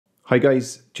Hi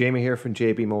guys, Jamie here from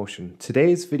JB Motion.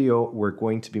 Today's video we're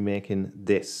going to be making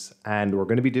this, and we're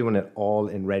going to be doing it all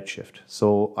in Redshift.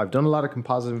 So I've done a lot of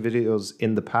compositing videos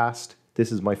in the past.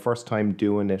 This is my first time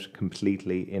doing it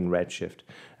completely in Redshift.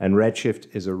 And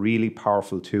Redshift is a really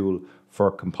powerful tool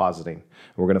for compositing.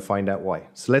 We're going to find out why.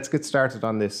 So let's get started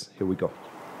on this. Here we go.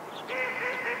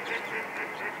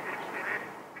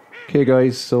 Okay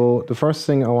guys, so the first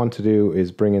thing I want to do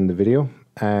is bring in the video.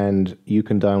 And you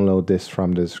can download this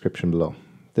from the description below.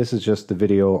 This is just the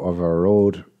video of our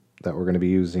road that we're going to be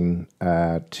using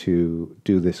to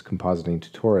do this compositing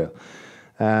tutorial.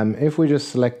 If we just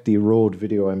select the road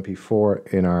video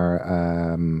MP4 in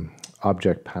our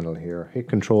object panel here, hit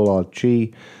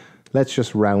Ctrl-Alt-G, let's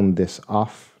just round this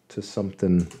off to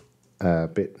something a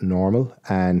bit normal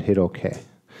and hit OK.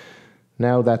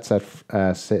 Now that's at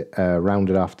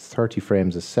rounded off to 30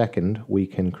 frames a second, we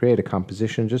can create a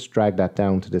composition. Just drag that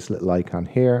down to this little icon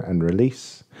here and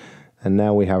release. And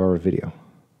now we have our video.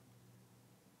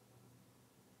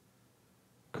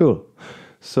 Cool.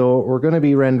 So we're going to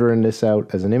be rendering this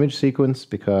out as an image sequence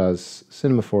because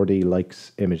Cinema 4D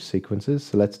likes image sequences.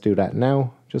 So let's do that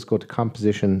now. Just go to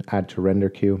Composition, Add to Render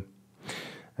Queue.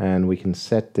 And we can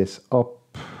set this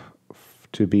up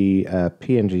to be a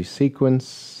PNG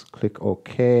sequence. Click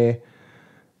OK,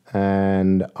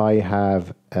 and I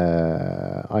have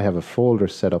a folder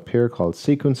set up here called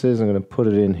Sequences. I'm going to put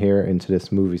it in here into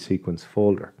this movie sequence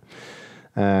folder,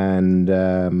 and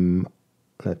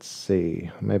let's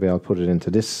see, maybe I'll put it into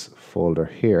this folder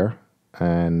here,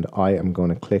 and I am going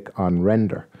to click on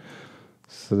Render.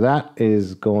 So that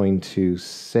is going to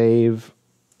save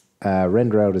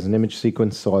render out as an image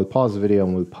sequence. So I'll pause the video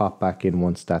and we'll pop back in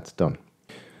once that's done.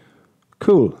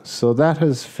 Cool, so that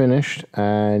has finished,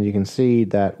 and you can see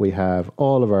that we have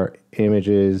all of our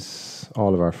images,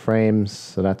 all of our frames,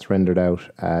 so that's rendered out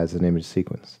as an image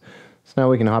sequence. So now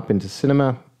we can hop into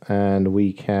Cinema, and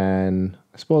we can,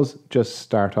 I suppose, just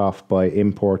start off by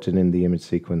importing in the image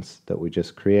sequence that we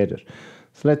just created.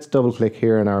 So let's double click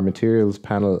here in our materials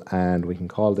panel, and we can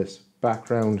call this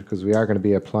background, because we are going to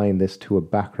be applying this to a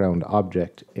background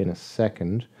object in a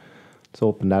second. Let's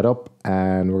open that up,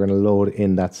 and we're going to load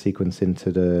in that sequence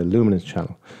into the luminance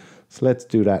channel. So let's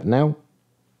do that now,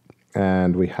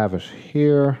 and we have it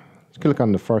here. Click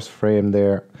on the first frame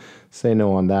there, say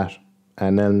no on that,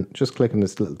 and then just click on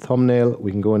this little thumbnail.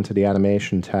 We can go into the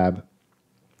animation tab,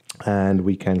 and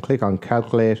we can click on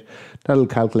calculate. That'll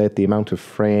calculate the amount of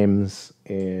frames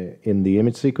in the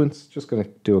image sequence. Just going to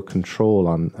do a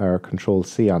Control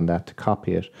C on that to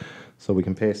copy it, so we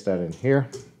can paste that in here.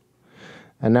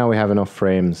 And now we have enough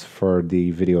frames for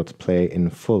the video to play in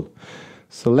full.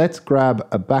 So let's grab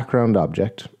a background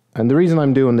object. And the reason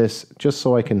I'm doing this, just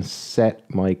so I can set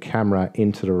my camera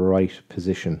into the right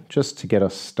position, just to get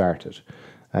us started.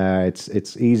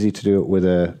 It's easy to do it with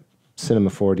a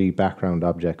Cinema 4D background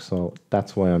object, so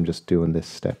that's why I'm just doing this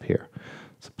step here.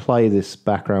 Let's apply this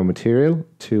background material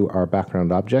to our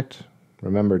background object.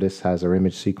 Remember, this has our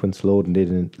image sequence loaded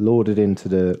into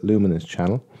the luminance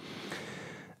channel.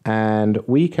 And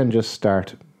we can just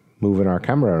start moving our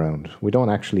camera around. We don't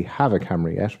actually have a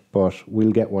camera yet, but we'll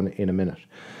get one in a minute.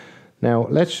 Now,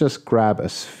 let's just grab a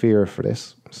sphere for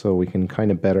this so we can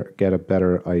kind of get a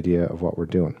better idea of what we're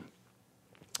doing.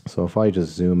 So if I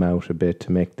just zoom out a bit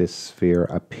to make this sphere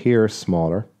appear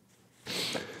smaller,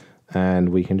 and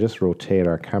we can just rotate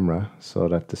our camera so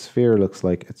that the sphere looks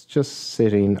like it's just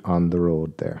sitting on the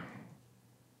road there.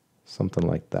 Something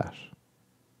like that.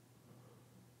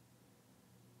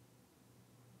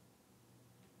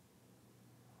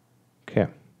 Okay,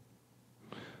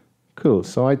 cool.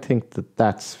 So I think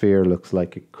that sphere looks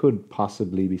like it could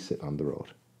possibly be sitting on the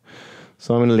road.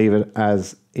 So I'm going to leave it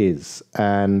as is.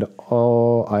 And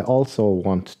I also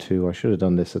want to, I should have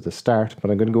done this at the start,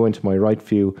 but I'm going to go into my right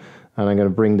view and I'm going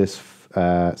to bring this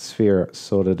sphere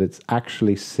so that it's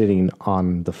actually sitting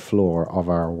on the floor of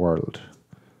our world.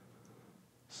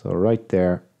 So right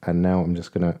there, and now I'm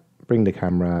just going to bring the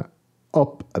camera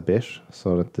up a bit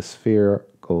so that the sphere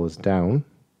goes down.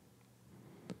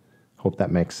 Hope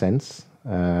that makes sense,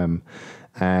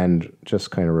 and just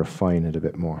kind of refine it a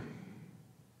bit more.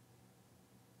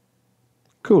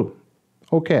 Cool.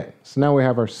 Okay, so now we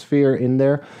have our sphere in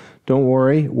there. Don't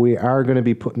worry, we are going to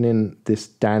be putting in this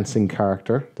dancing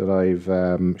character that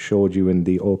I've showed you in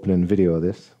the opening video of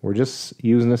this. We're just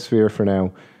using a sphere for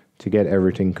now to get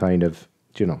everything kind of,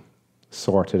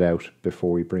 sorted out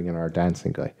before we bring in our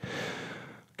dancing guy.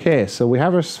 Okay, so we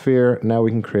have our sphere. Now we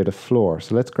can create a floor.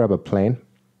 So let's grab a plane.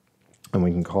 And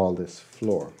we can call this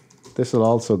floor. This will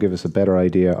also give us a better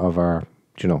idea of our,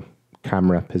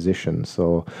 camera position.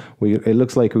 So it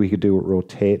looks like we could do it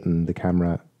rotating the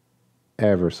camera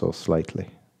ever so slightly,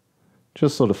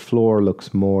 just so the floor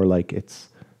looks more like it's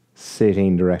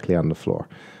sitting directly on the floor.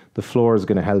 The floor is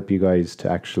going to help you guys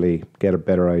to actually get a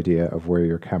better idea of where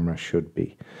your camera should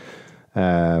be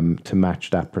to match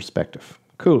that perspective.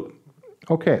 Cool.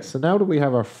 Okay, so now that we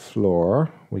have our floor,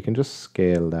 we can just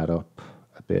scale that up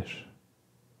a bit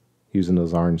using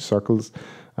those orange circles.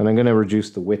 And I'm going to reduce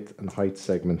the width and height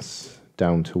segments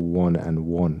down to 1 and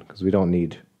 1 because we don't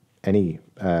need any,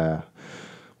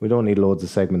 we don't need loads of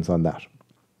segments on that.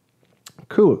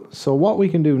 Cool. So what we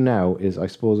can do now is I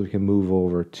suppose we can move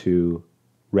over to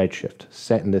Redshift,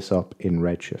 setting this up in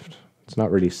Redshift. It's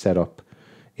not really set up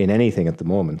in anything at the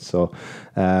moment. So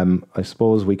I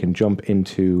suppose we can jump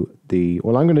into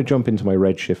well, I'm going to jump into my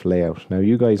Redshift layout. Now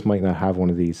you guys might not have one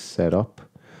of these set up,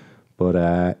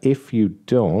 but if you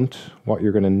don't, what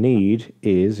you're going to need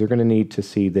is you're going to need to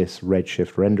see this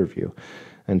Redshift render view.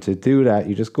 And to do that,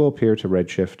 you just go up here to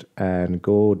Redshift and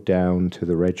go down to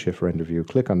the Redshift render view.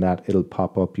 Click on that, it'll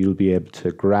pop up. You'll be able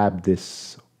to grab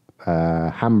this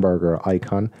hamburger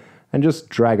icon and just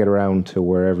drag it around to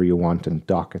wherever you want and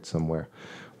dock it somewhere,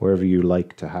 wherever you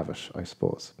like to have it, I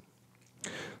suppose.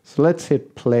 So let's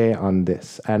hit play on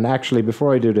this. And actually,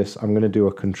 before I do this, I'm going to do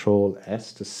a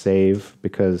Control-S to save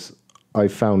because I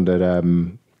found that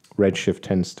Redshift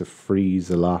tends to freeze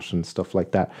a lot and stuff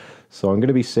like that. So I'm going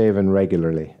to be saving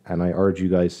regularly, and I urge you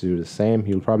guys to do the same.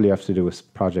 You'll probably have to do a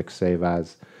project save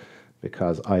as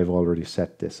because I've already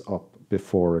set this up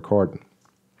before recording.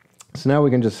 So now we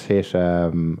can just hit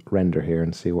render here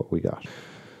and see what we got.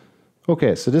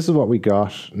 Okay, so this is what we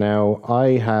got. Now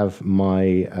I have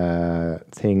my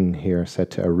thing here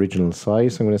set to original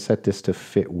size. So I'm going to set this to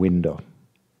fit window,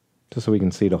 just so we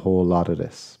can see the whole lot of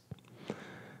this.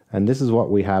 And this is what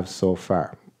we have so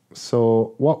far.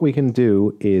 So what we can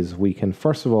do is we can,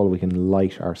 first of all, we can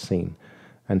light our scene.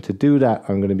 And to do that,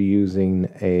 I'm going to be using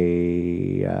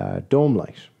a dome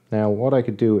light. Now, what I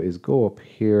could do is go up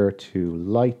here to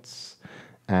lights,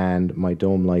 and my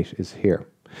dome light is here.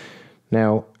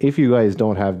 Now, if you guys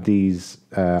don't have these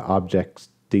objects,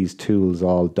 these tools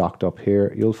all docked up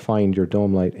here, you'll find your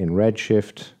dome light in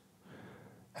Redshift,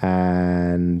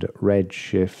 and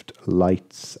Redshift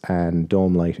lights and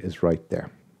dome light is right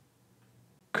there.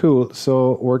 Cool,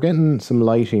 so we're getting some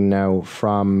lighting now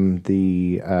from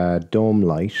the dome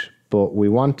light, but we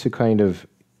want to kind of,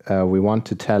 we want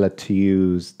to tell it to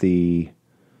use the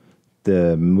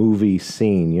movie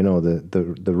scene, you know,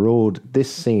 the road,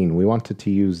 this scene. We wanted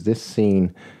to use this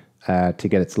scene to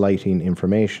get its lighting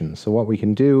information. So what we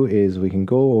can do is we can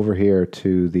go over here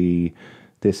to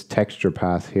this texture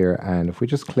path here, and if we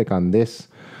just click on this,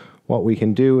 what we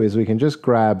can do is we can just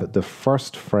grab the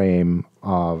first frame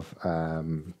of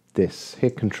this,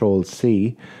 hit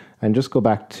Control-C, and just go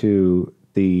back to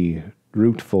the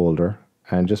root folder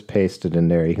and just paste it in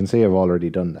there. You can see I've already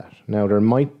done that. Now there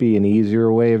might be an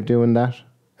easier way of doing that,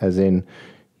 as in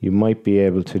you might be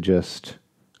able to just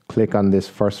click on this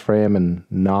first frame and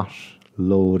not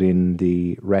load in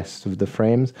the rest of the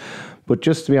frames. But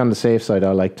just to be on the safe side,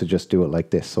 I like to just do it like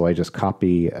this. So I just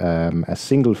copy a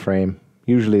single frame,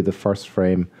 usually the first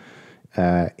frame,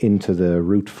 into the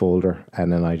root folder,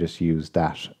 and then I just use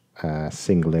that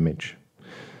single image.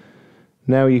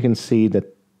 Now you can see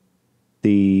that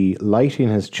the lighting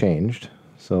has changed.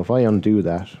 So if I undo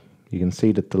that, you can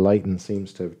see that the lighting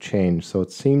seems to have changed. So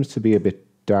it seems to be a bit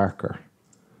darker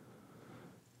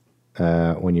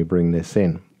when you bring this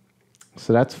in.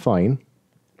 So that's fine.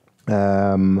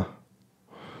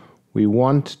 We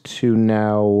want to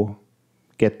now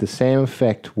get the same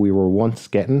effect we were once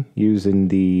getting using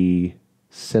the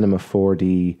Cinema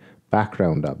 4D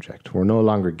background object. We're no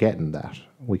longer getting that.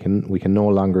 We can no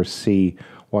longer see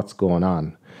what's going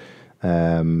on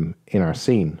in our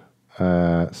scene.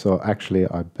 So actually,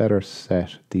 I better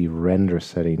set the render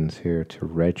settings here to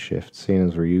Redshift, seeing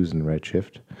as we're using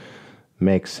Redshift.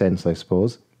 Makes sense, I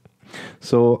suppose.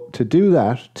 So to do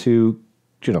that, to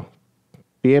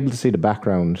be able to see the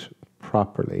background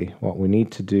properly, what we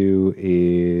need to do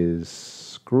is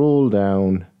scroll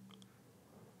down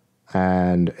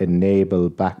and enable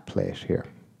backplate here.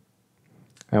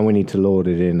 And we need to load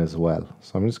it in as well.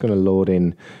 So I'm just going to load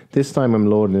in, this time I'm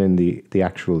loading in the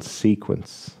actual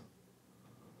sequence.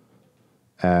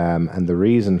 And the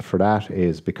reason for that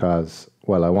is because,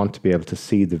 well, I want to be able to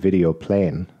see the video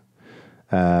playing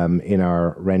in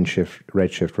our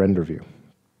Redshift render view.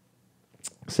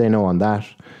 Say no on that,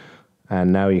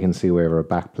 and now you can see we have our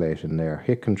backplate in there.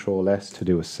 Hit Control-S to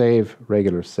do a save,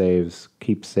 regular saves,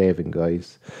 keep saving,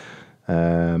 guys.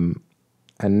 And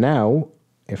now,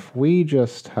 if we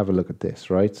just have a look at this,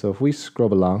 right? So if we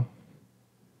scrub along,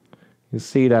 you'll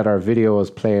see that our video is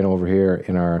playing over here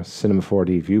in our Cinema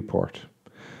 4D viewport.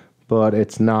 but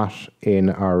it's not in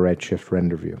our Redshift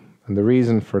render view. And the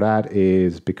reason for that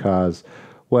is because,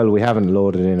 well, we haven't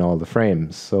loaded in all the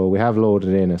frames. So we have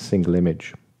loaded in a single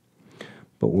image.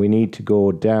 But we need to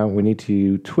go down, we need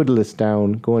to twiddle this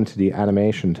down, go into the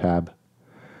animation tab,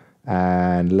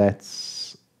 and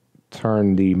let's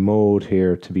turn the mode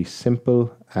here to be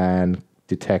simple and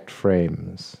detect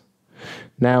frames.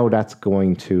 Now that's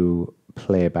going to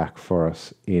play back for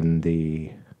us in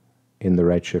the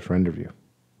Redshift render view.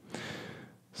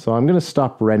 So I'm going to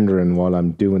stop rendering while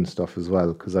I'm doing stuff as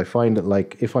well, because I find that,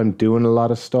 like, if I'm doing a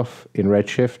lot of stuff in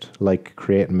Redshift, like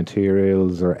creating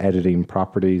materials or editing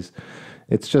properties,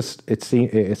 it's just,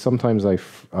 sometimes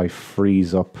I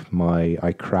freeze up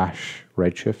I crash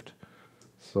Redshift.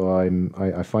 So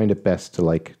I find it best to,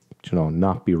 like, you know,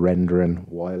 not be rendering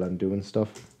while I'm doing stuff.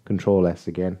 Control S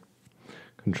again.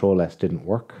 Control S didn't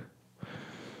work.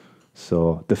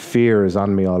 So the fear is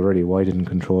on me already. Why didn't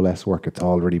Control S work? It's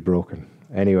already broken.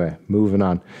 Anyway, moving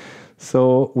on.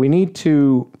 So we need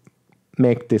to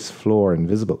make this floor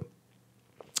invisible.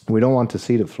 We don't want to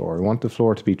see the floor. We want the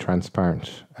floor to be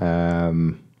transparent.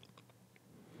 And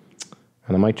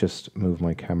I might just move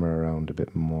my camera around a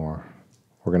bit more.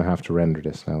 We're going to have to render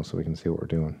this now so we can see what we're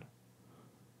doing.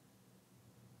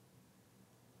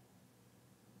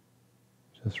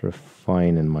 Just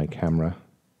refining my camera.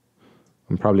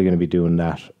 I'm probably going to be doing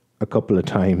that a couple of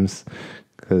times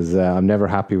because I'm never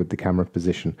happy with the camera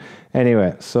position.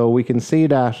 Anyway, so we can see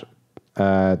that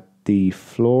the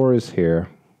floor is here.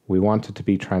 We want it to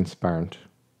be transparent.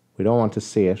 We don't want to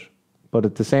see it, but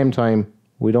at the same time,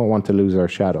 we don't want to lose our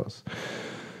shadows.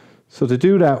 So to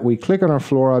do that, we click on our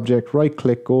floor object, right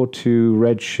click, go to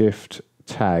Redshift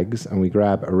tags, and we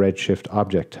grab a Redshift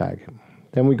object tag.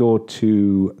 Then we go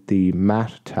to the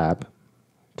matte tab,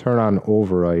 turn on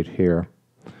override here,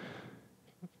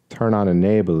 turn on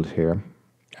enabled here,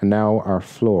 and now our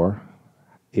floor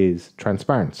is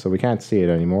transparent, so we can't see it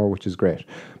anymore, which is great.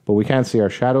 But we can't see our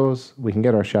shadows. We can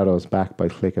get our shadows back by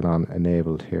clicking on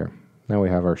enabled here. Now we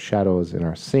have our shadows in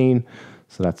our scene,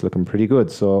 so that's looking pretty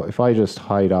good. So if I just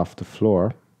hide off the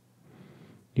floor,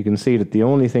 you can see that the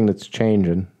only thing that's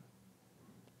changing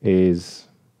is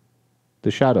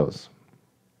the shadows.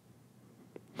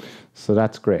 So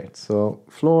that's great. So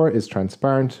floor is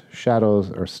transparent,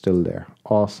 shadows are still there.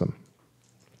 Awesome.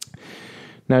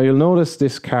 Now you'll notice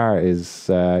this car is,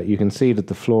 you can see that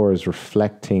the floor is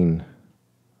reflecting.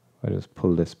 I just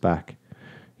pull this back.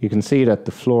 You can see that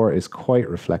the floor is quite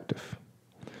reflective.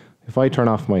 If I turn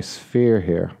off my sphere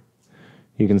here,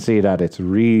 you can see that it's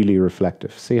really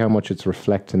reflective. See how much it's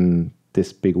reflecting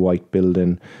this big white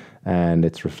building and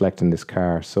it's reflecting this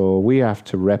car. So we have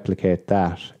to replicate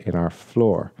that in our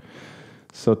floor.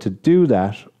 So to do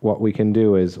that, what we can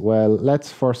do is, well,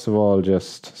 let's first of all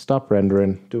just stop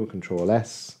rendering, do a Control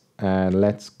S, and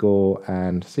let's go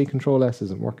and see Control S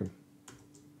isn't working.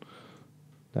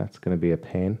 That's going to be a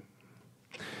pain.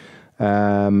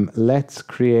 Let's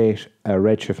create a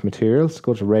Redshift materials.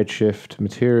 Go to Redshift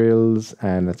materials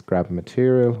and let's grab a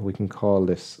material. We can call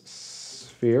this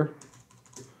sphere.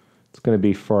 It's going to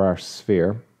be for our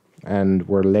sphere, and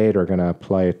we're later going to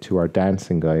apply it to our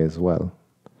dancing guy as well.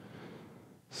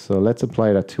 So let's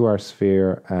apply that to our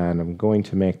sphere, and I'm going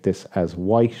to make this as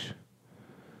white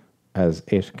as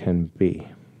it can be,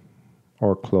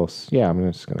 or close. Yeah,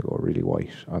 I'm just going to go really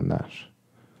white on that.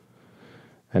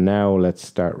 And now let's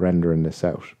start rendering this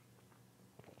out.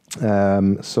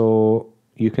 So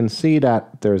you can see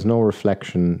that there's no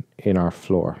reflection in our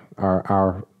floor.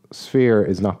 Our sphere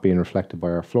is not being reflected by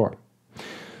our floor.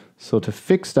 So to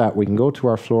fix that, we can go to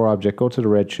our floor object, go to the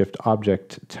Redshift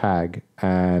object tag,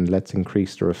 and let's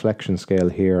increase the reflection scale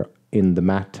here in the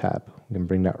matte tab. We can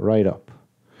bring that right up.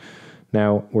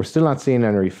 Now, we're still not seeing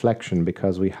any reflection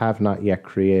because we have not yet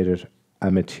created a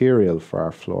material for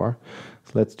our floor.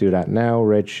 So let's do that now.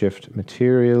 Redshift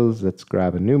materials, let's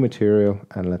grab a new material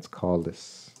and let's call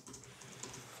this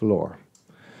floor.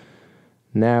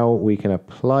 Now we can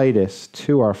apply this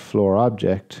to our floor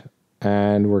object,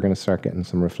 and we're going to start getting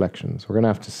some reflections. We're going to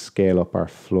have to scale up our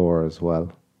floor as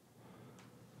well.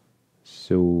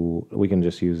 So we can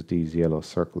just use these yellow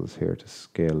circles here to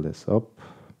scale this up.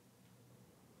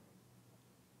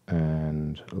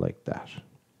 And like that.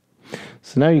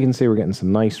 So now you can see we're getting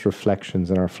some nice reflections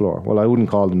in our floor. Well, I wouldn't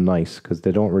call them nice because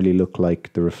they don't really look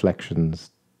like the reflections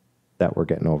that we're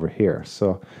getting over here.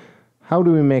 So how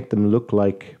do we make them look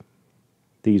like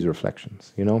these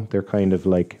reflections? You know, they're kind of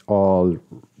like all,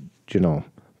 you know,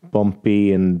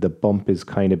 bumpy, and the bump is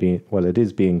kind of being, well, it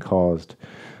is being caused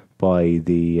by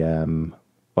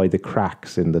the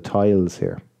cracks in the tiles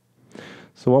here.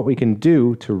 So what we can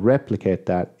do to replicate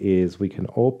that is we can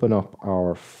open up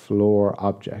our floor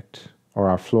object or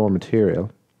our floor material,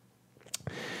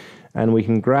 and we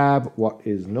can grab what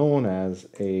is known as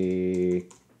a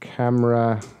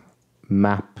camera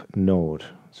map node.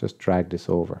 Let's just drag this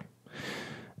over.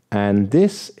 And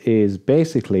this is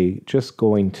basically just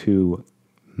going to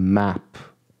map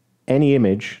any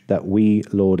image that we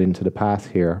load into the path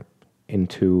here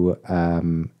into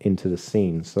the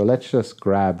scene. So let's just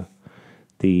grab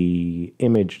the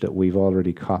image that we've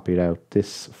already copied out,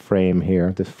 this frame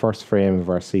here, this first frame of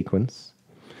our sequence.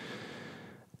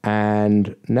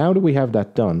 And now that we have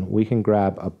that done, we can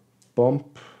grab a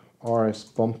bump RS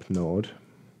bump node,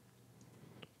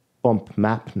 bump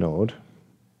map node,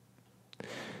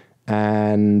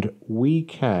 and we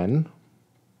can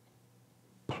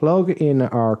plug in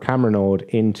our camera node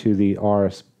into the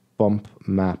RS bump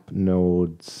map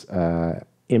node's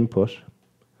input,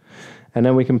 and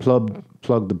then we can plug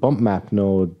the bump map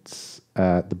nodes,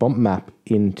 the bump map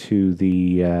into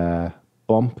the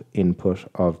bump input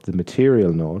of the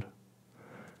material node,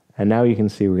 and now you can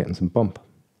see we're getting some bump.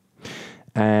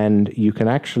 And you can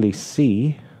actually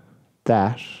see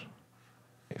that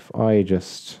if I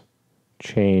just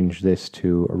change this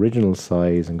to original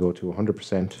size and go to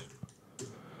 100%,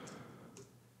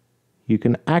 you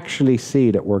can actually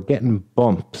see that we're getting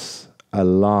bumps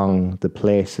along the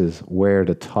places where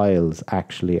the tiles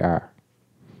actually are.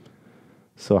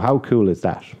 So how cool is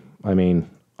that? I mean,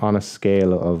 on a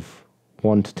scale of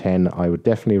 1 to 10, I would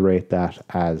definitely rate that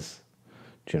as,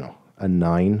 you know, a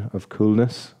 9 of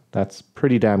coolness. That's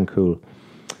pretty damn cool.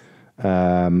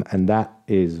 And that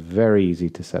is very easy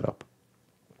to set up.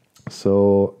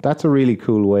 So that's a really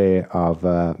cool way of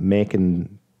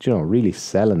making, you know, really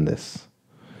selling this.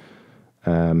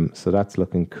 So that's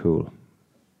looking cool.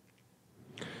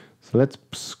 So let's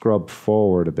scrub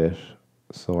forward a bit.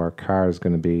 So our car is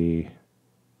going to be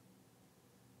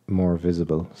more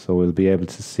visible. So we'll be able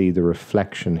to see the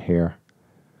reflection here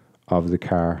of the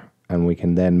car, and we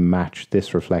can then match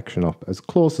this reflection up as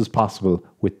close as possible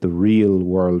with the real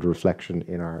world reflection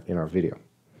in our video.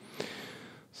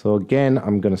 So again,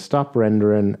 I'm going to stop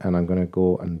rendering and I'm going to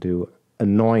go and do,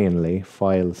 annoyingly,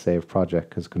 file save project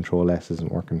because Control S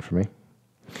isn't working for me.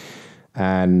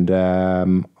 And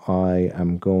I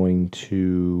am going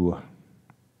to,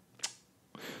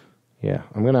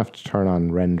 I'm going to have to turn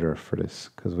on render for this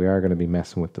because we are going to be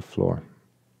messing with the floor.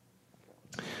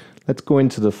 Let's go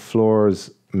into the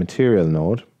floor's material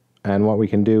node, and what we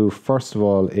can do first of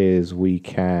all is we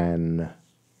can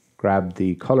grab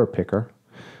the color picker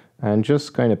and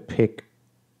just kind of pick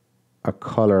a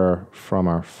color from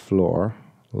our floor.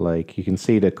 Like you can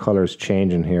see the colors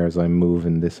changing here as I'm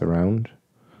moving this around.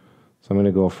 So I'm going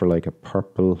to go for like a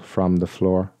purple from the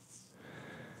floor,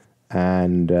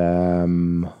 and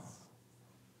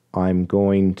I'm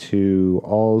going to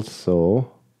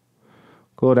also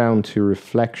go down to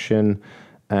reflection,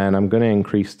 and I'm going to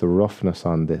increase the roughness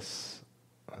on this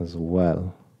as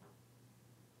well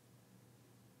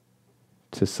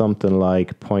to something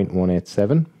like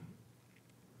 0.187.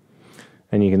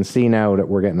 And you can see now that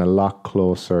we're getting a lot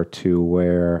closer to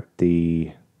where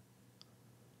the,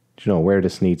 where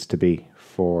this needs to be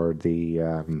for the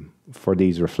for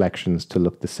these reflections to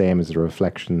look the same as the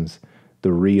reflections,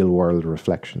 the real world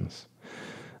reflections.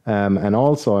 And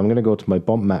also I'm going to go to my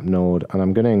bump map node and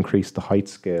I'm going to increase the height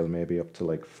scale maybe up to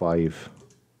like 5.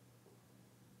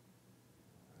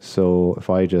 So if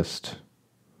I just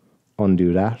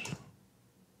undo that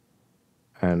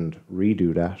and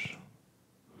redo that,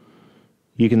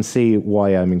 you can see why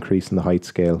I'm increasing the height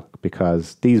scale,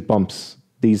 because these bumps,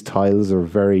 these tiles are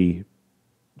very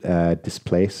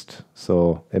displaced,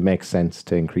 so it makes sense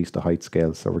to increase the height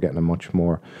scale. So we're getting a much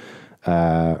more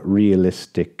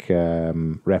realistic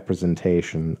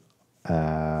representation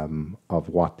of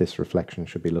what this reflection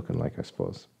should be looking like, I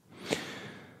suppose.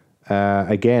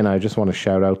 Again, I just want to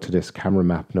shout out to this camera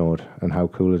map node and how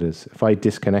cool it is. If I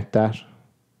disconnect that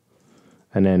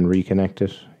and then reconnect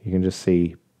it, you can just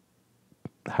see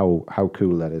how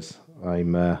cool that is.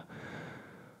 I'm a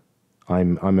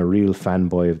real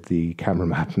fanboy of the camera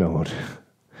map node.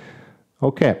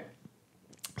 Okay.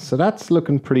 So that's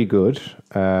looking pretty good.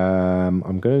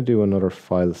 I'm going to do another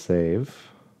file save.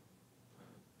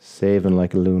 Saving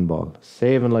like a loon ball.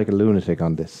 Saving like a lunatic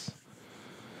on this.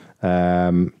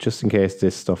 Just in case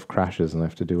this stuff crashes and I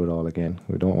have to do it all again.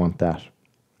 We don't want that.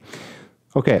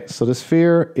 Okay, so the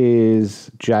sphere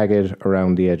is jagged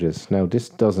around the edges. Now this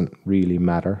doesn't really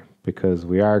matter because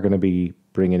we are going to be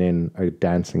bringing in a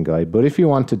dancing guy. But if you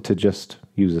wanted to just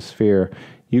use a sphere,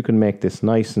 you can make this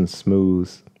nice and smooth.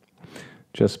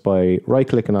 just by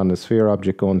right-clicking on the sphere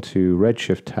object, going to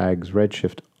Redshift tags,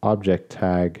 Redshift object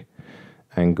tag,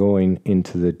 and going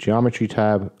into the geometry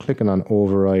tab, clicking on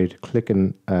override,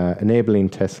 clicking enabling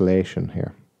tessellation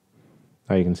here.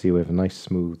 Now you can see we have a nice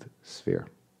smooth sphere.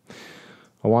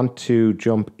 I want to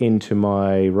jump into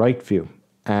my right view,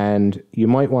 and you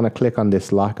might want to click on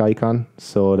this lock icon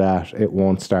so that it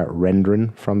won't start rendering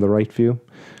from the right view.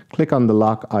 Click on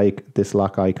the this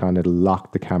lock icon, it'll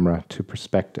lock the camera to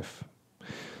perspective.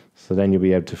 So then you'll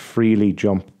be able to freely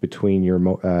jump between your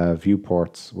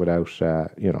viewports without,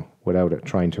 without it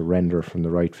trying to render from the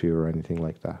right view or anything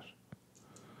like that.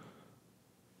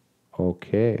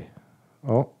 Okay.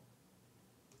 Oh,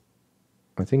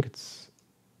 I think it's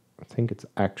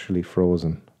actually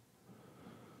frozen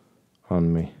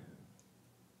on me.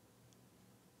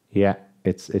 Yeah,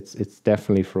 it's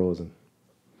definitely frozen.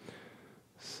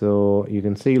 So you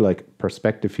can see like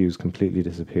perspective views completely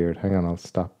disappeared. Hang on, I'll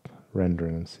stop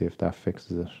rendering and see if that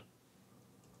fixes it.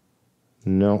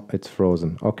 No, it's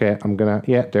frozen. Okay,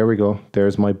 yeah, there we go.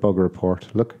 There's my bug report.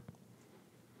 Look.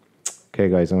 Okay,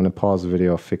 guys, I'm gonna pause the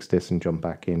video, fix this, and jump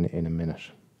back in a minute.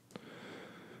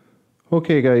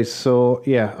 Okay, guys, so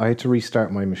yeah, I had to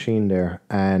restart my machine there,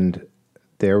 and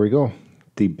there we go.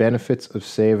 The benefits of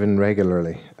saving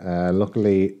regularly.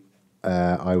 Luckily,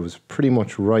 I was pretty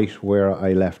much right where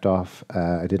I left off.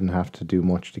 I didn't have to do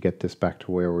much to get this back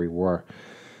to where we were.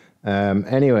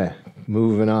 Anyway,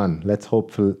 moving on. Let's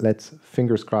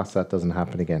fingers crossed that doesn't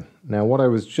happen again. Now, what I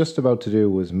was just about to do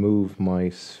was move my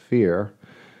sphere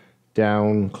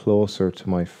down closer to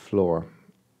my floor.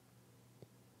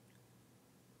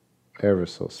 Ever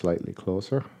so slightly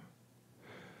closer.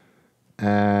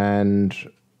 And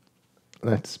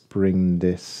let's bring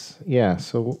this. Yeah,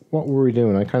 so what were we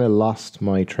doing? I kind of lost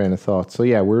my train of thought. So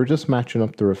yeah, we were just matching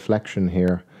up the reflection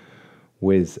here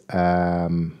with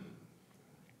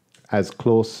as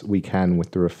close we can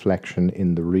with the reflection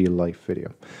in the real life video.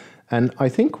 And I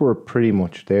think we're pretty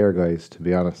much there, guys, to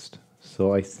be honest.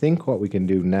 So I think what we can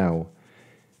do now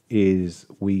is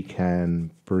we can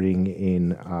bring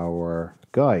in our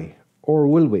guy. Or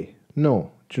will we?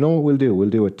 No. Do you know what we'll do? We'll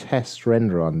do a test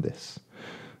render on this.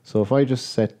 So if I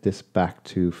just set this back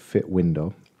to fit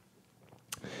window,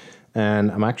 and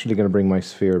I'm actually going to bring my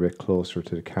sphere a bit closer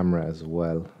to the camera as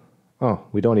well. Oh,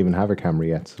 we don't even have a camera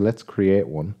yet, so let's create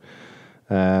one.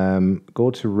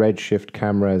 Go to Redshift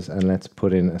cameras and let's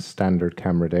put in a standard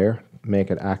camera there. Make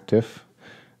it active.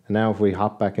 And now if we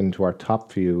hop back into our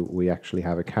top view, we actually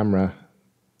have a camera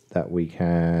that we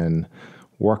can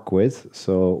work with.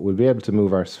 So we'll be able to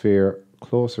move our sphere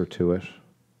closer to it.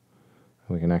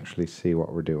 And we can actually see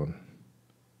what we're doing.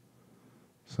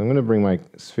 So I'm going to bring my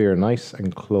sphere nice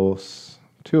and close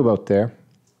to about there.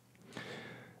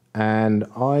 And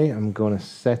I am going to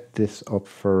set this up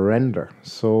for render.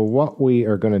 So what we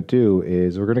are going to do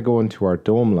is we're going to go into our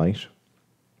dome light.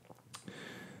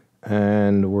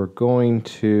 And we're going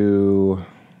to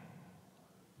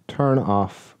turn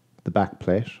off the back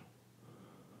plate.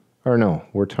 Or no,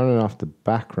 we're turning off the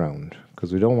background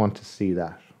because we don't want to see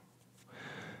that.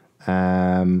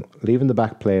 Leaving the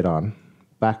back plate on.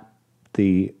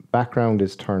 The background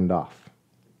is turned off.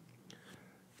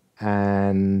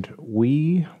 And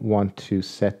we want to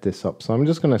set this up. So I'm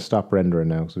just going to stop rendering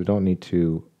now because we don't need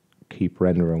to keep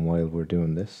rendering while we're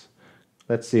doing this.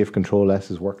 Let's see if Control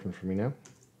S is working for me now.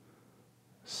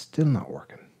 Still not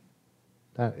working.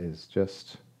 That is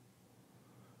just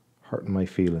hurting my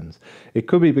feelings. It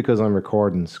could be because I'm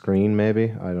recording screen,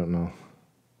 maybe. I don't know.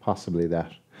 Possibly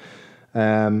that.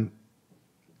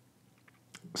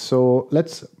 So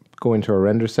let's go into our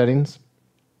render settings.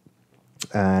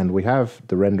 And we have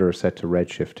the renderer set to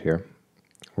Redshift here.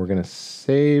 We're going to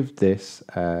save this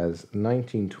as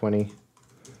 1920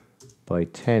 by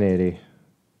 1080.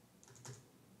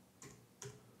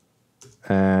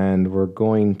 And we're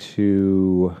going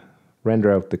to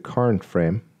render out the current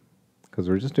frame because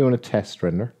we're just doing a test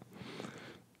render.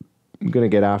 I'm going to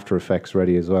get After Effects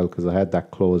ready as well because I had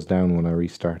that closed down when I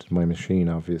restarted my machine,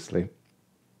 obviously.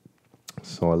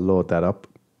 So I'll load that up.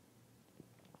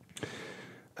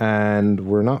 And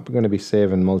we're not going to be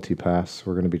saving multipass.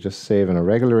 We're going to be just saving a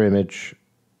regular image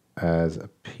as a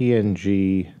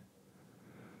PNG.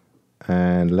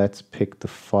 And let's pick the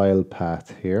file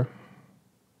path here.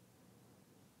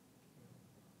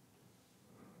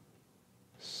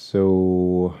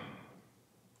 So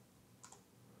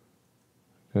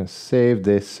I'm going to save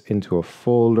this into a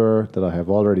folder that I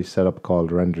have already set up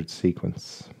called rendered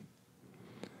sequence.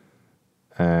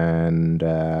 And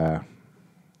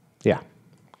yeah.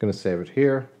 Going to save it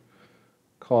here,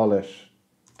 call it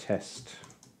test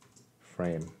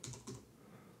frame.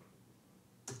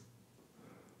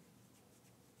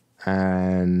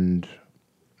 and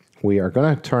we are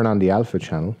going to turn on the alpha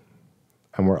channel,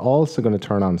 and we're also going to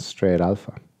turn on straight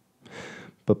alpha.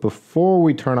 But before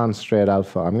we turn on straight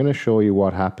alpha, I'm going to show you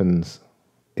what happens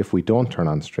if we don't turn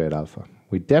on straight alpha.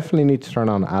 We definitely need to turn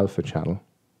on alpha channel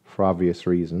for obvious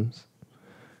reasons,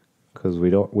 because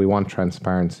we want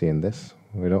transparency in this.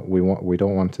 We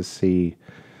don't want to see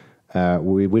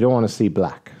we don't want to see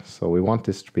black. So we want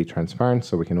this to be transparent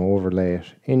so we can overlay it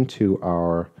into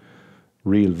our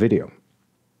real video.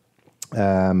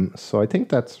 So I think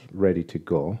that's ready to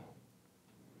go.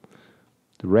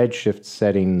 The Redshift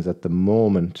settings at the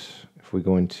moment, if we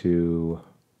go into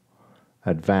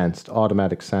advanced,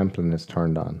 automatic sampling is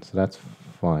turned on. So that's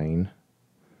fine.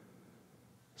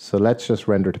 So let's just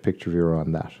render to picture viewer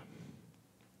on that.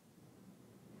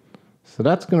 So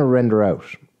that's going to render out.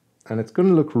 And it's going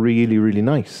to look really, really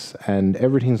nice. And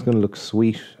everything's going to look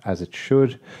sweet as it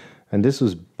should. And this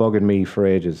was bugging me for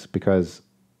ages because,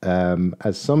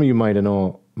 as some of you might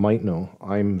know,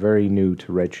 I'm very new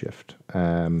to Redshift.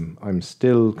 I'm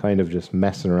still kind of just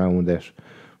messing around with it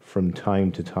from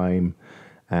time to time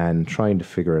and trying to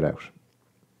figure it out.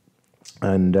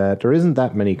 And there isn't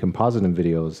that many compositing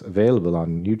videos available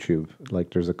on YouTube. Like,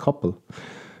 there's a couple,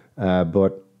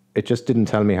 but it just didn't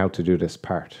tell me how to do this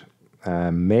part.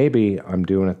 Maybe I'm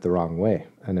doing it the wrong way.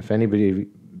 And if anybody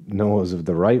knows of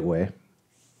the right way,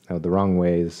 now the wrong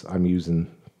way is I'm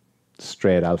using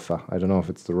straight alpha. I don't know if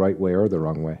it's the right way or the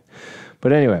wrong way.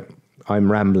 But anyway,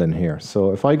 I'm rambling here.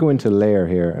 So if I go into layer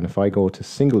here and if I go to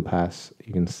single pass,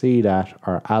 you can see that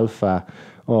our alpha,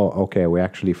 oh, okay, we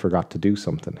actually forgot to do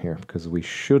something here because we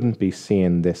shouldn't be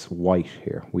seeing this white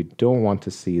here. We don't want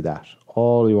to see that.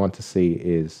 All we want to see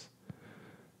is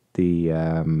the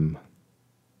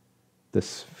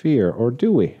sphere, or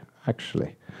do we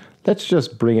actually? Let's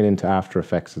just bring it into After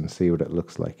Effects and see what it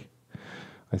looks like.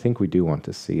 I think we do want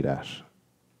to see that.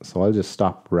 So I'll just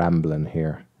stop rambling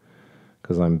here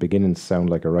because I'm beginning to sound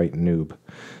like a right noob.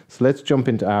 So let's jump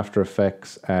into After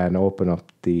Effects and open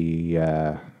up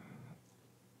the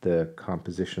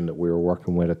composition that we were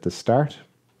working with at the start.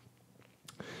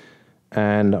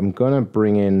 And I'm going to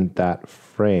bring in that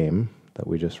frame that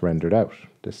we just rendered out,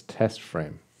 this test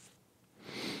frame.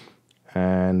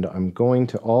 And I'm going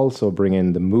to also bring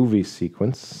in the movie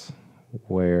sequence.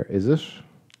 Where is it?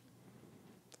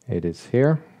 It is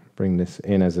here. Bring this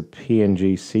in as a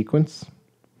PNG sequence.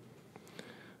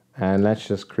 And let's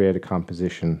just create a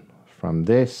composition from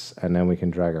this, and then we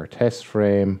can drag our test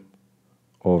frame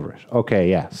over it. Okay,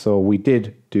 yeah, so we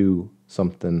did do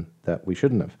something that we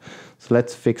shouldn't have. So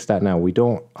let's fix that now. We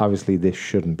don't, obviously this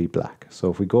shouldn't be black.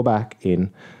 So if we go back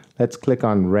in, let's click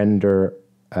on render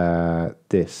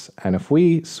this. And if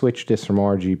we switch this from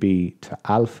RGB to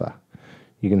alpha,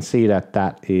 you can see that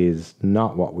that is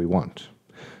not what we want.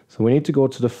 So we need to go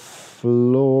to the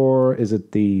floor. Is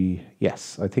it the,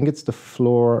 yes, I think it's the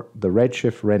floor, the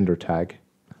Redshift render tag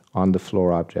on the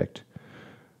floor object.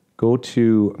 Go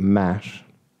to matte.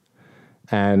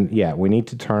 And yeah, we need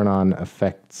to turn on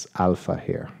effects alpha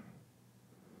here.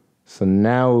 So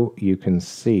now you can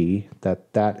see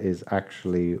that that is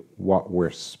actually what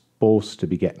we're supposed to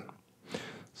be getting.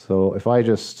 So if I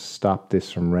just stop this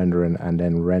from rendering and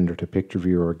then render to picture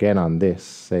viewer again on this,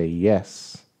 say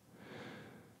yes.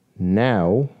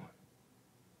 Now,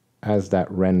 as that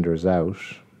renders out,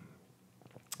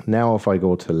 now if I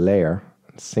go to layer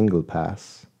and single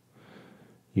pass,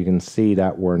 you can see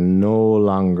that we're no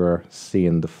longer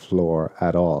seeing the floor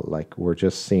at all. Like, we're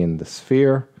just seeing the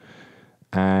sphere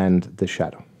and the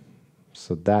shadow.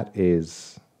 So that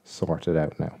is sorted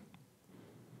out now.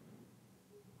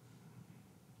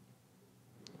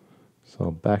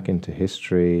 So back into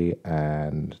history,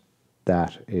 and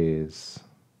that is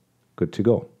good to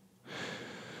go.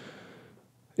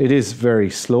 It is very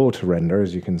slow to render,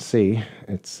 as you can see.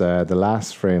 It's the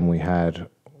last frame we had,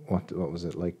 what was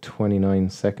it, like 29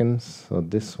 seconds? So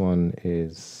this one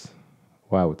is,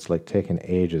 wow, it's like taking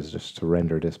ages just to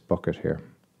render this bucket here.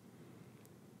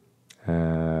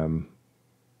 Come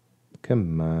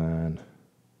on.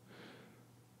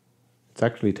 It's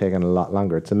actually taken a lot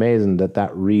longer. It's amazing that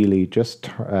that really just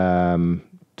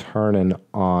turning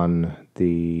on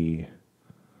the,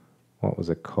 what was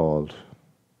it called?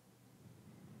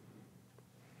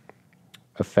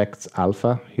 Effects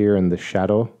alpha here in the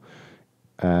shadow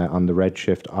on the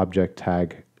Redshift object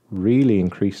tag really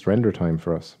increased render time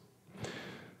for us.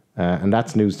 And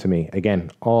that's news to me.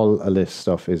 Again, all of this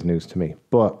stuff is news to me.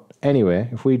 But anyway,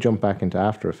 if we jump back into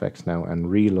After Effects now and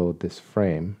reload this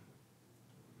frame,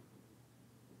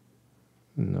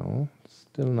 no, it's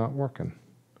still not working.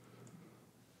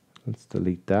 Let's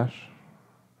delete that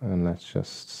and let's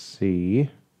just see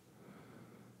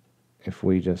if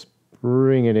we just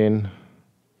bring it in.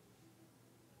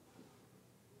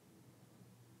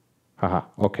 Haha,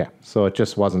 okay. So it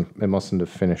just wasn't, it mustn't have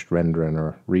finished rendering,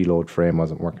 or reload frame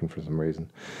wasn't working for some reason.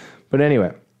 But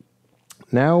anyway,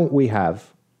 now we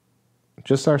have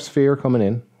just our sphere coming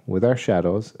in with our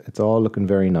shadows. It's all looking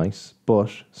very nice,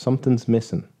 but something's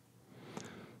missing.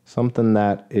 Something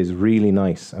that is really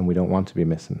nice and we don't want to be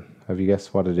missing. Have you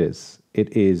guessed what it is?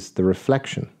 It is the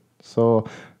reflection. So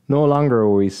no longer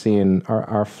are we seeing,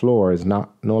 our floor is no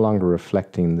longer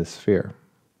reflecting the sphere.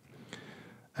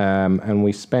 And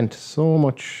we spent so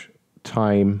much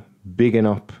time bigging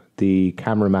up the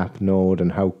camera map node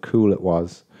and how cool it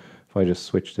was. If I just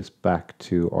switch this back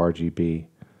to RGB,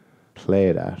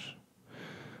 play that.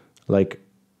 Like,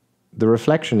 the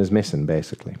reflection is missing,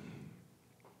 basically.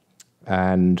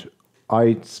 And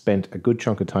I spent a good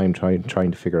chunk of time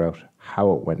trying to figure out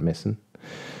how it went missing.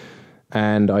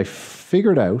 And I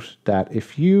figured out that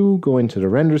if you go into the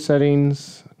render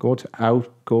settings, go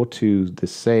to the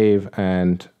save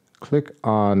and click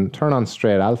on, turn on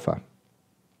straight alpha,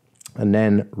 and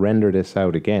then render this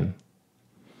out again.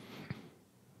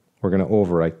 We're going to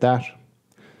overwrite that.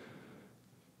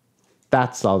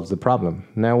 That solves the problem.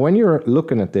 Now, when you're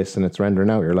looking at this and it's rendering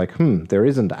out, you're like, there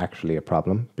isn't actually a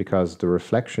problem because the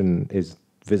reflection is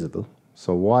visible.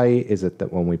 So why is it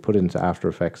that when we put it into After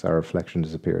Effects, our reflection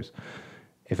disappears?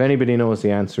 If anybody knows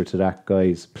the answer to that,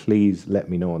 guys, please let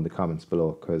me know in the comments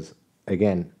below, because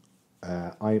again,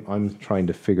 I'm trying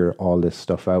to figure all this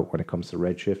stuff out when it comes to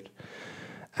Redshift,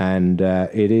 and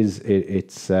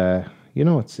it's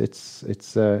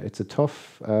a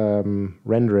tough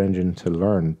render engine to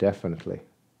learn. Definitely,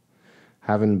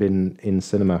 having been in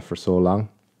cinema for so long,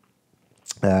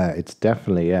 it's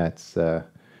definitely it's a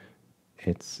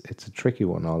tricky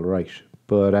one, all right.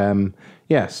 But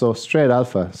yeah, so straight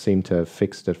alpha seemed to have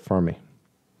fixed it for me.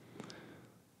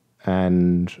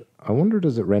 And I wonder,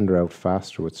 does it render out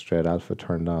faster with straight alpha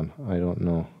turned on? I don't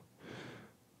know.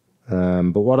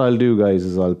 But what I'll do, guys,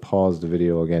 is I'll pause the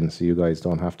video again so you guys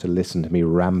don't have to listen to me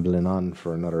rambling on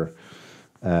for another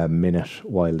minute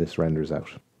while this renders out.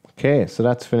 Okay, so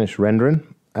that's finished rendering.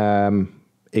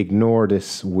 Ignore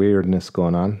this weirdness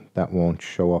going on. That won't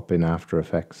show up in After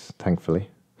Effects, thankfully.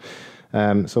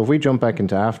 So if we jump back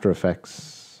into After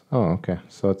Effects, oh, okay,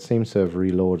 so it seems to have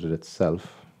reloaded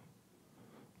itself.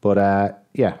 But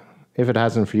yeah, if it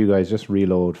hasn't for you guys, just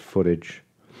reload footage.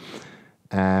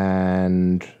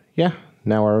 And yeah,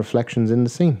 now our reflection's in the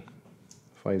scene.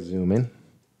 If I zoom in,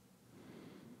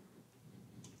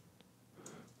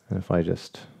 and if I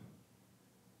just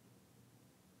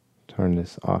turn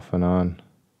this off and on,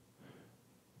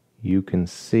 you can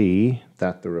see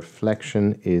that the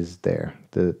reflection is there.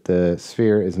 The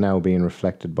sphere is now being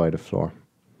reflected by the floor.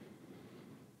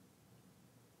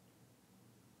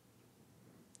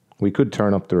 We could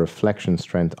turn up the reflection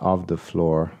strength of the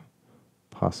floor,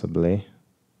 possibly.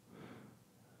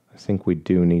 I think we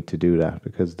do need to do that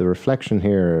because the reflection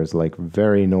here is like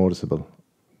very noticeable.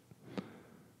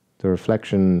 The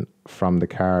reflection from the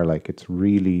car, like, it's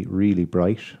really, really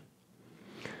bright.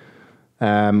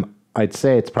 I'd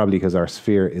say it's probably because our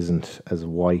sphere isn't as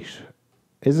white.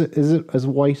 Is it as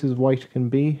white can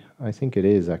be? I think it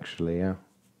is, actually, yeah.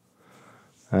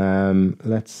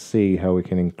 Let's see how we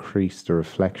can increase the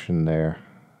reflection there.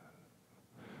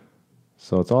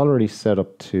 So it's already set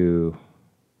up to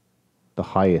the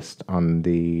highest on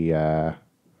the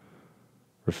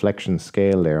reflection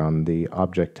scale there on the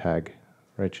object tag,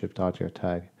 Redshift object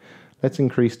tag. Let's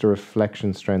increase the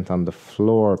reflection strength on the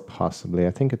floor, possibly.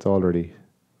 I think it's already...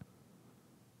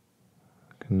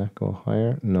 Can that go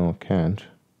higher? No, it can't.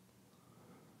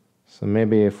 So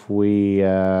maybe if we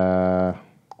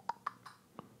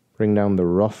bring down the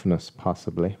roughness,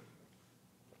 possibly.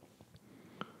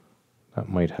 That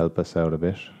might help us out a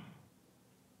bit.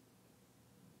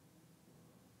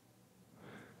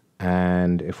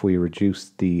 And if we reduce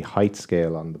the height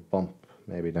scale on the bump,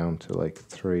 maybe down to like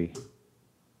 3.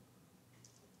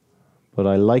 But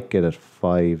I like it at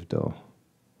 5 though.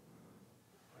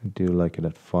 I do like it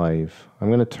at 5. I'm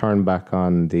going to turn back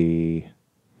on the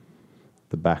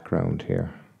background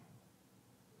here.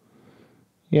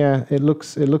 Yeah, it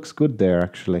looks good there,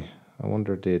 actually. I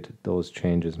wonder, did those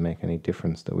changes make any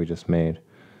difference that we just made?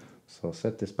 So I'll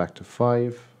set this back to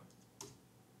 5.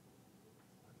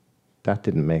 That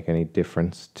didn't make any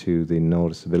difference to the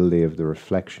noticeability of the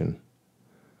reflection.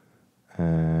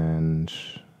 And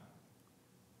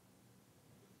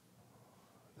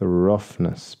the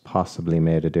roughness possibly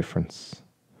made a difference.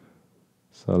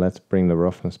 So let's bring the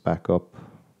roughness back up.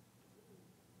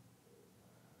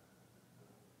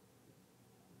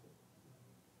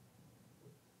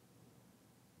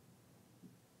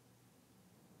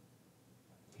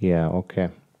 Yeah, okay.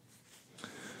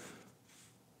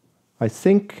 I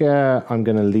think I'm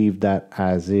going to leave that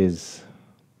as is,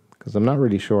 because I'm not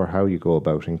really sure how you go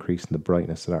about increasing the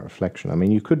brightness of that reflection. I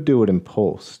mean, you could do it in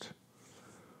post,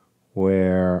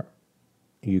 where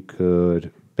you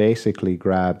could basically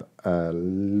grab a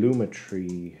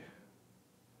lumetri.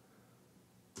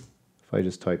 If I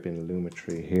just type in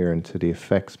lumetri here into the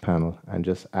effects panel and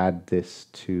just add this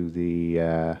to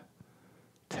the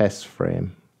test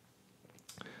frame,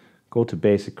 go to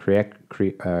basic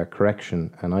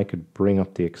correction, and I could bring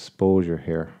up the exposure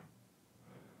here.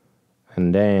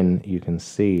 And then you can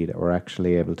see that we're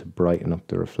actually able to brighten up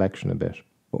the reflection a bit.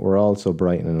 But we're also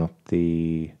brightening up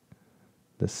the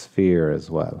sphere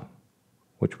as well,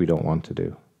 which we don't want to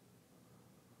do.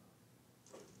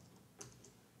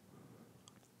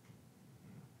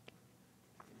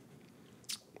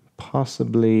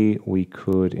 Possibly we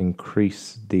could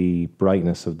increase the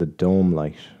brightness of the dome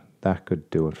light. That could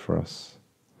do it for us.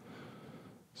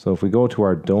 So if we go to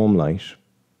our dome light,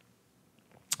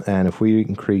 and if we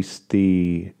increase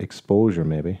the exposure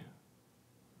maybe,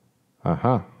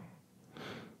 aha.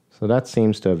 So that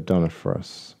seems to have done it for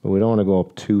us. But we don't want to go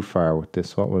up too far with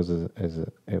this. What was it?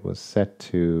 It was set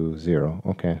to 0.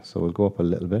 Okay, so we'll go up a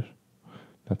little bit.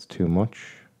 That's too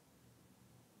much.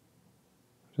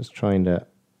 Just trying to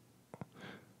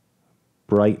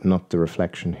brighten up the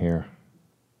reflection here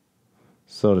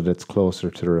so that it's closer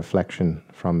to the reflection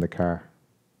from the car.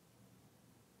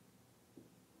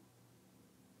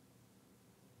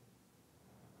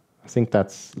 I think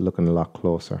that's looking a lot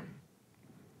closer.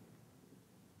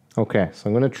 Okay, so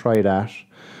I'm going to try that.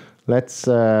 Let's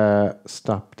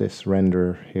stop this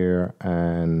render here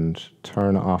and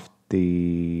turn off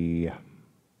the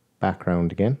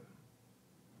background again.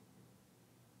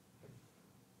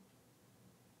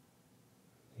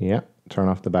 Yeah, turn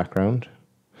off the background.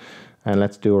 And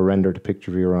let's do a render to picture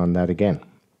viewer on that again.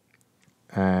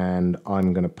 And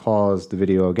I'm going to pause the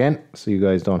video again so you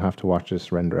guys don't have to watch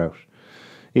this render out.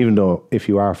 Even though if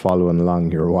you are following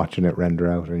along, you're watching it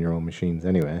render out on your own machines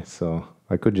anyway. So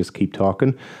I could just keep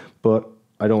talking, but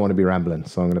I don't want to be rambling.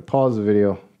 So I'm going to pause the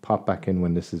video, pop back in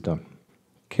when this is done.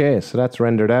 Okay, so that's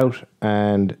rendered out,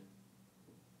 and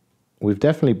we've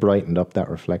definitely brightened up that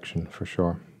reflection for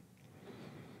sure.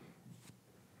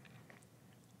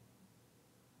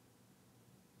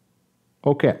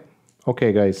 Okay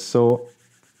guys, so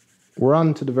we're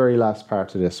on to the very last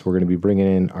part of this. We're going to be bringing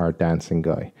in our dancing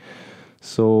guy.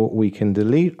 So we can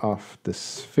delete off the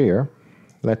sphere.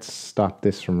 Let's stop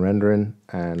this from rendering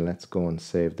and let's go and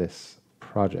save this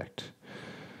project.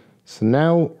 So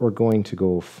now we're going to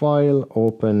go File,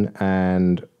 Open,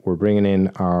 and we're bringing in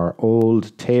our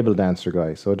old table dancer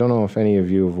guy. So I don't know if any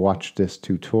of you have watched this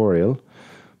tutorial,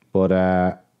 but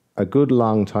a good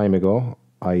long time ago,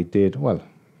 I did, well,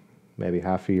 maybe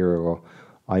half a year ago,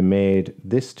 I made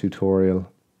this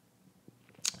tutorial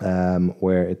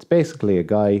where it's basically a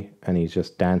guy and he's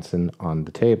just dancing on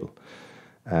the table.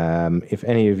 If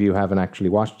any of you haven't actually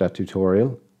watched that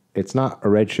tutorial, it's not a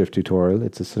Redshift tutorial,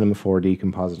 it's a Cinema 4D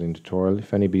compositing tutorial.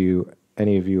 If any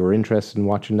of you are interested in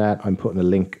watching that, I'm putting a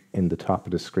link in the top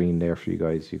of the screen there for you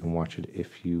guys. You can watch it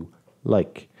if you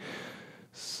like.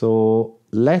 So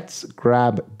let's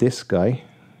grab this guy.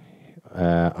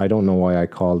 I don't know why I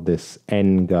called this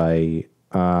N guy.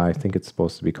 I think it's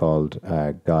supposed to be called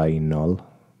guy null,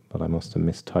 but I must have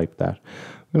mistyped that.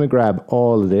 I'm going to grab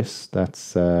all of this.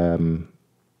 That's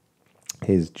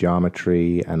his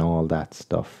geometry and all that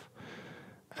stuff.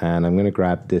 And I'm going to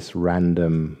grab this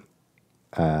random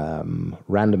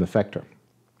effector.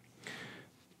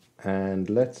 And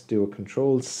let's do a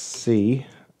Control-C,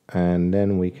 and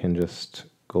then we can just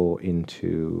go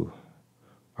into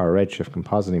our Redshift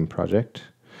Compositing project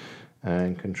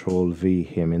and Control-V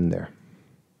him in there.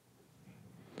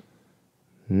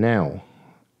 Now,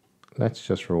 let's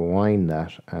just rewind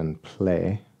that and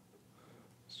play.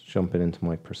 Let's jump it into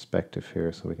my perspective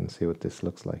here so we can see what this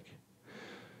looks like.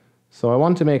 So I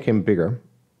want to make him bigger.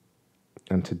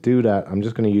 And to do that, I'm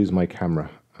just going to use my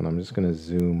camera and I'm just going to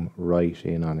zoom right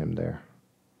in on him there.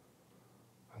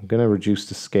 I'm going to reduce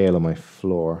the scale of my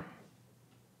floor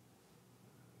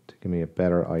to give me a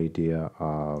better idea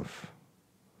of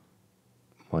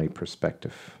my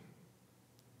perspective.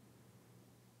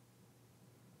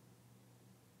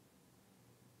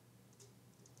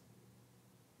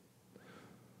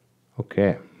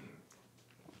 Okay,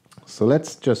 so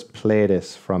let's just play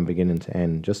this from beginning to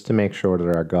end just to make sure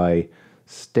that our guy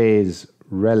stays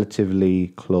relatively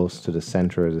close to the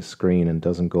center of the screen and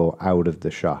doesn't go out of the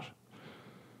shot.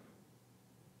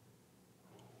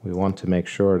 We want to make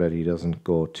sure that he doesn't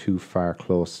go too far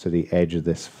close to the edge of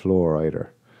this floor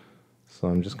either. So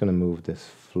I'm just going to move this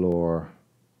floor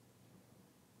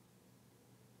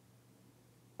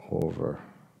over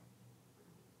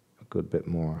a good bit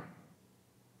more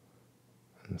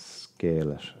and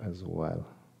scale it as well.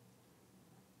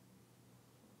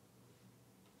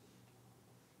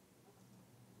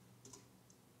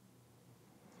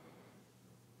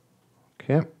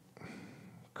 Okay,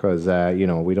 because you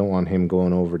know, we don't want him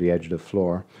going over the edge of the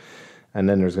floor, and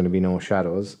then there's going to be no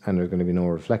shadows and there's going to be no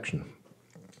reflection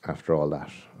after all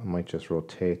that. I might just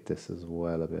rotate this as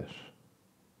well a bit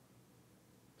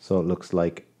so it looks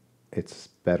like it's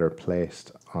better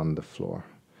placed on the floor.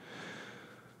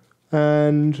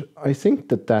 And I think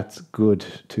that that's good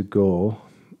to go.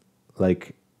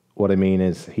 Like, what I mean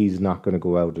is he's not going to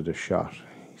go out of the shot.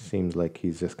 He seems like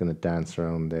he's just going to dance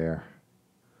around there.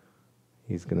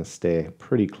 He's going to stay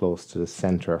pretty close to the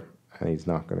center and he's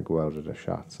not going to go out of the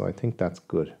shot. So I think that's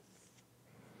good.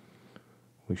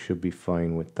 We should be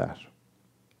fine with that.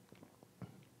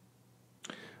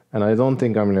 And I don't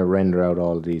think I'm going to render out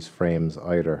all of these frames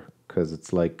either, because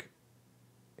it's like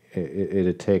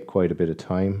it'd take quite a bit of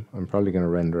time. I'm probably going to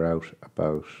render out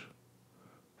about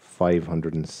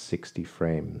 560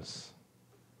 frames.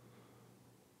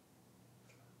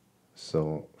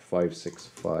 So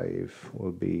 565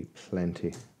 will be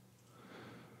plenty.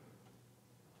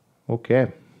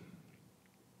 Okay.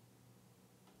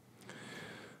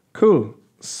 Cool.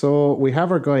 So we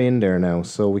have our guy in there now,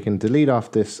 so we can delete off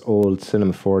this old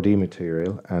Cinema 4D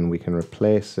material and we can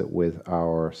replace it with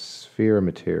our sphere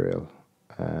material.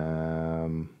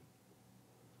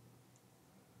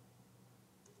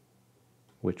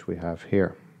 Which we have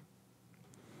here.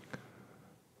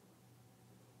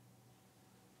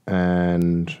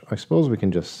 And I suppose we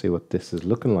can just see what this is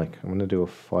looking like. I'm going to do a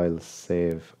file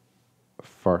save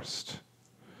first.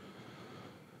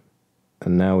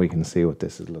 And now we can see what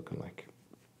this is looking like.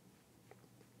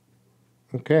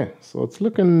 Okay, so it's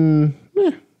looking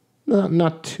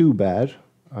not too bad.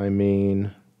 I mean,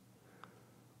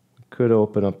 we could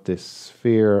open up this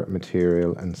sphere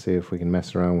material and see if we can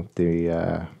mess around with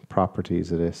the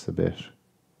properties of this a bit.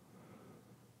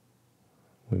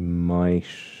 We might.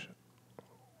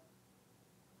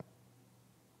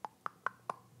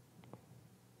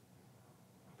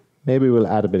 Maybe we'll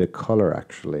add a bit of color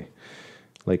actually.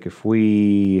 Like if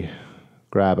we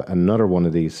grab another one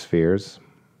of these spheres,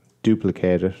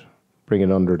 duplicate it, bring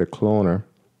it under the cloner.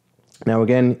 Now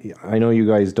again, I know you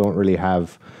guys don't really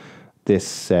have this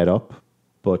set up,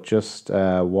 but just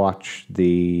watch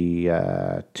the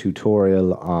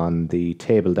tutorial on the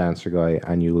Table Dancer guy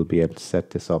and you will be able to set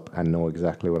this up and know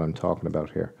exactly what I'm talking about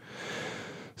here.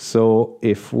 So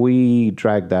if we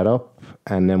drag that up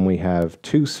and then we have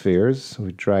two spheres,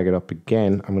 we drag it up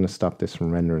again. I'm going to stop this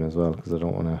from rendering as well because I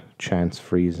don't want to chance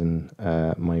freezing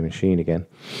my machine again.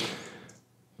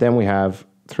 Then we have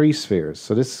three spheres.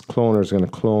 So this cloner is going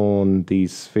to clone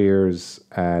these spheres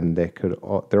and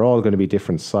they're all going to be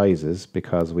different sizes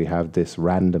because we have this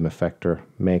random effector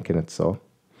making it so.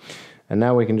 And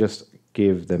now we can just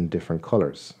give them different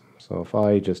colors. So if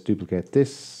I just duplicate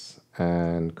this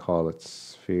and call it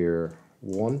sphere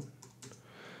 1,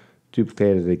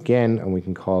 duplicate it again and we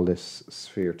can call this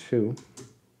sphere 2.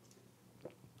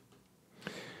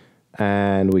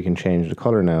 And we can change the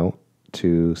color now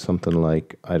to something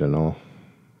like, I don't know,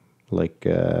 like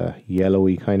a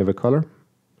yellowy kind of a color.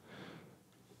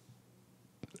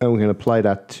 And we can apply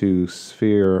that to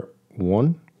sphere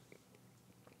 1.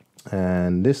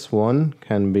 And this one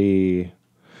can be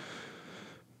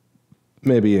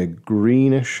maybe a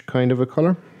greenish kind of a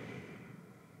color.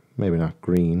 Maybe not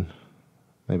green.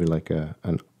 Maybe like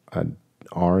an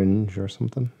orange or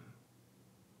something.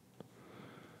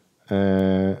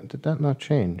 Did that not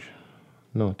change?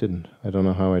 No, it didn't. I don't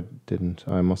know how it didn't.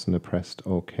 I mustn't have pressed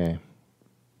OK.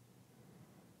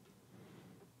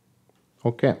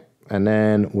 Okay, and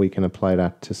then we can apply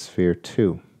that to sphere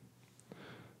 2.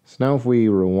 So now if we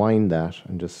rewind that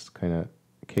and just kind of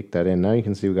kick that in, now you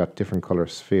can see we've got different color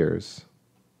spheres.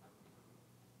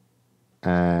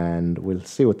 And we'll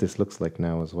see what this looks like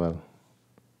now as well.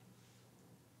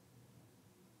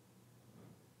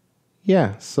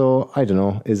 Yeah, so I don't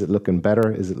know. Is it looking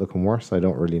better? Is it looking worse? I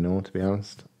don't really know, to be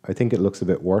honest. I think it looks a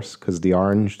bit worse because the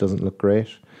orange doesn't look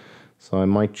great. So I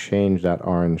might change that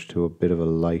orange to a bit of a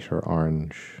lighter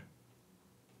orange.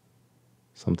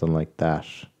 Something like that.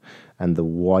 And the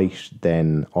white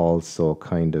then also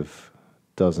kind of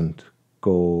doesn't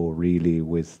go really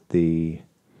with the...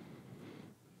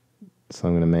 So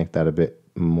I'm going to make that a bit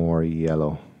more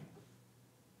yellow.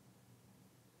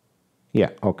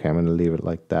 Yeah, okay, I'm going to leave it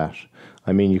like that.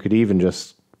 I mean, you could even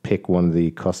just pick one of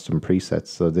the custom presets.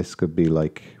 So this could be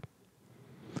like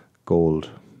gold.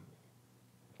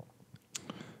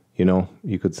 You know,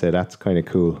 you could say that's kind of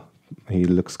cool. He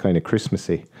looks kind of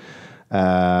Christmassy.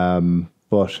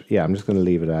 But yeah, I'm just going to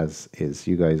leave it as is.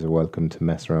 You guys are welcome to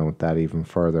mess around with that even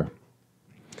further.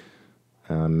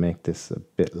 Make this a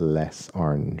bit less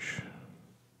orange.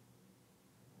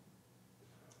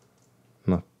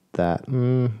 Not that.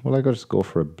 Well, I could just go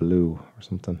for a blue or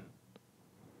something.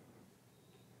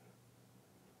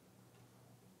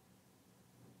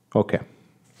 Okay,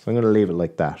 so I'm going to leave it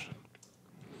like that.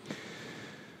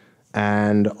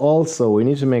 And also, we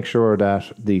need to make sure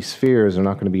that the spheres are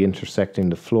not going to be intersecting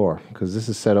the floor, because this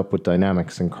is set up with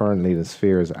dynamics, and currently the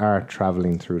spheres are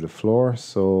traveling through the floor.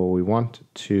 So we want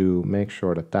to make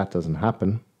sure that that doesn't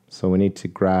happen. So we need to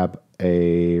grab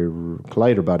a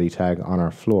collider body tag on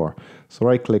our floor. So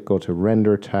right click, go to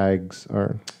render tags,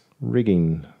 or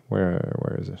rigging,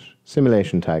 where is it?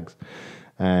 Simulation tags,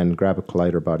 and grab a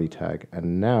collider body tag.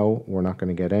 And now we're not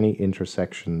going to get any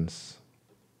intersections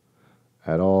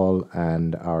at all,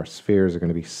 and our spheres are going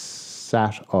to be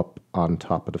sat up on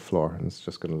top of the floor, and it's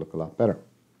just going to look a lot better.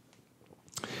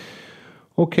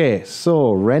 Okay,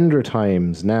 so render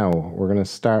times. Now we're going to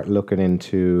start looking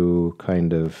into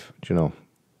kind of, you know,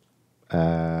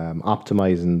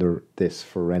 optimizing this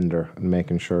for render and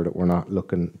making sure that we're not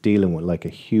dealing with like a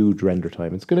huge render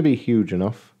time. It's going to be huge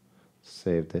enough.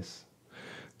 Save this.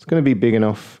 It's going to be big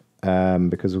enough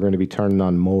because we're going to be turning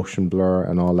on motion blur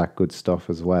and all that good stuff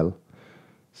as well.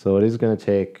 So it is going to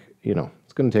take, you know,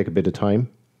 it's going to take a bit of time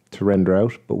to render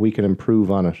out, but we can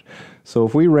improve on it. So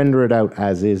if we render it out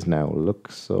as is now, look,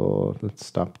 so let's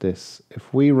stop this.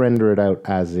 If we render it out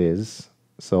as is,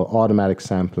 so automatic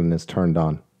sampling is turned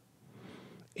on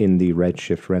in the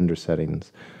Redshift render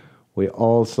settings. We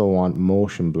also want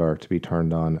motion blur to be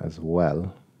turned on as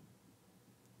well.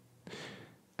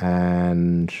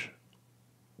 And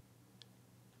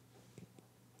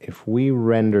if we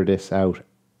render this out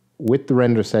with the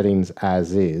render settings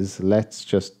as is, let's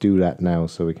just do that now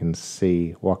so we can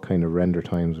see what kind of render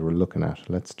times we're looking at.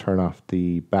 Let's turn off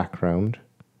the background.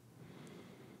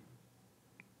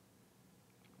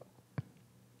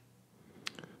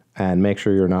 And make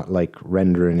sure you're not like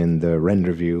rendering in the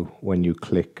render view when you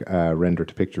click render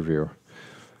to picture viewer.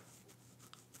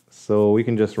 So we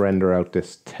can just render out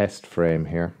this test frame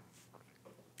here,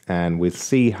 and we'll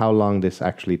see how long this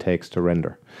actually takes to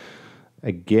render.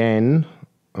 Again,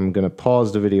 I'm going to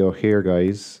pause the video here,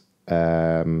 guys,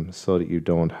 so that you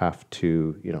don't have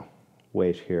to, you know,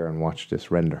 wait here and watch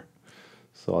this render.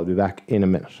 So I'll be back in a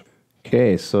minute.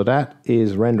 Okay, so that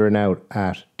is rendering out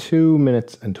at 2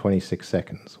 minutes and 26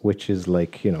 seconds, which is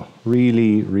like, you know,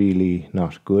 really, really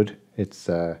not good. It's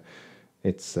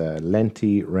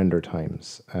lengthy render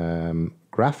times.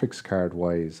 Graphics card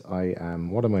wise,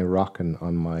 what am I rocking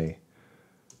on my,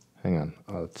 hang on,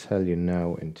 I'll tell you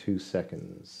now in 2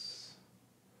 seconds.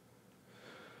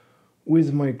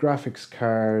 With my graphics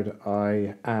card,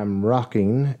 I am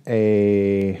rocking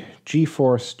a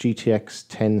GeForce GTX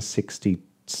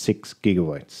 1066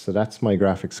 gigabytes. So that's my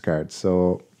graphics card.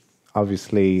 So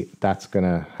obviously that's going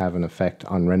to have an effect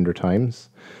on render times.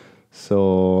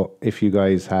 So if you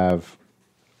guys have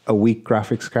a weak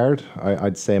graphics card,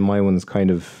 I'd say my one's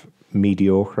kind of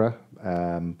mediocre.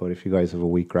 But if you guys have a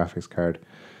weak graphics card,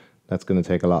 that's going to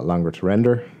take a lot longer to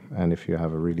render. And if you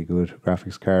have a really good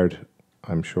graphics card,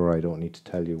 I'm sure I don't need to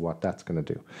tell you what that's going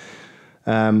to do.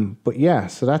 But yeah,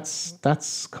 so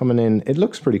that's coming in. It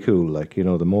looks pretty cool. Like, you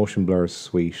know, the motion blur is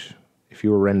sweet. If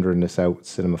you were rendering this out with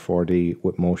Cinema 4D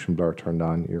with motion blur turned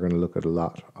on, you're going to look at a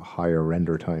lot higher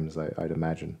render times, I'd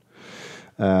imagine.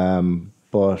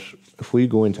 But if we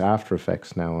go into After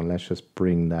Effects now, and let's just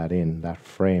bring that in, that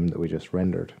frame that we just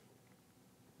rendered.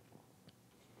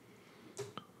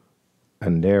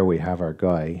 And there we have our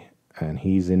guy, and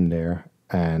he's in there.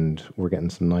 And we're getting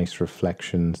some nice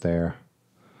reflections there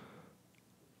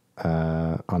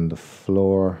on the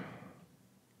floor.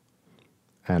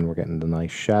 And we're getting the nice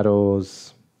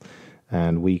shadows.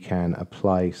 And we can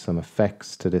apply some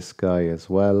effects to this guy as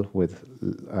well with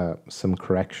some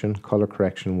correction, color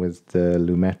correction with the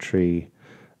Lumetri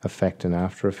effect in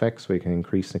After Effects. We can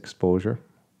increase exposure.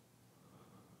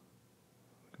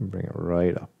 Bring it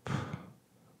right up.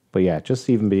 But yeah, just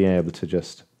even being able to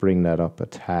just bring that up a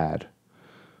tad.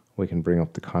 We can bring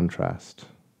up the contrast.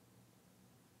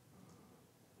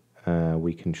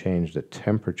 We can change the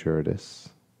temperature of this.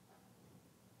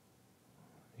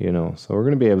 You know, so we're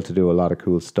going to be able to do a lot of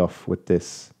cool stuff with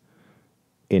this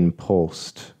in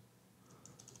post.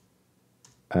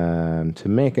 To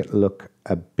make it look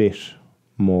a bit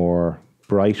more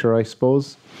brighter, I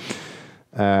suppose.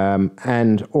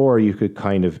 Or you could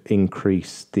kind of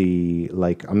increase the,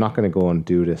 like, I'm not going to go and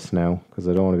do this now because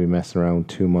I don't want to be messing around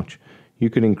too much. You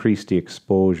can increase the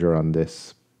exposure on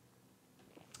this.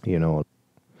 You know,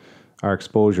 our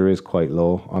exposure is quite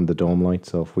low on the dome light,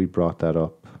 so if we brought that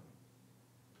up,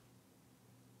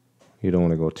 you don't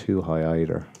want to go too high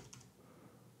either.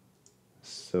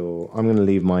 So I'm going to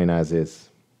leave mine as is.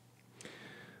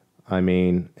 I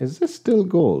mean, is this still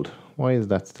gold? Why is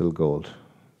that still gold?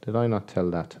 Did I not tell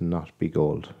that to not be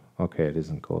gold? Okay, it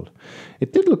isn't gold.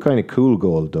 It did look kind of cool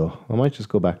gold though. I might just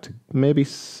go back to maybe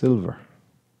silver.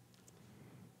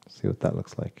 See what that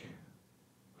looks like.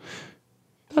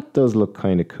 That does look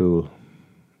kind of cool.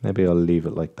 Maybe I'll leave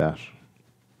it like that.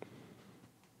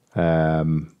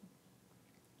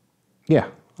 Yeah,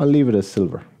 I'll leave it as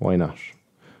silver. Why not?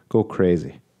 Go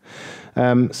crazy.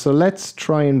 So let's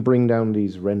try and bring down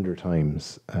these render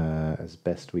times as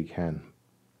best we can.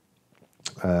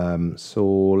 So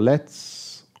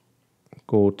let's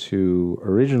go to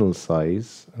original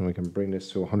size, and we can bring this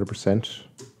to 100%.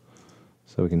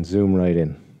 So we can zoom right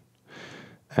in.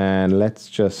 And let's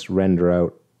just render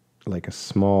out like a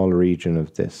small region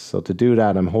of this. So to do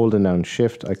that, I'm holding down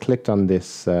Shift. I clicked on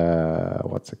this,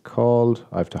 what's it called?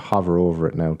 I have to hover over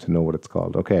it now to know what it's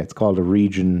called. Okay, it's called a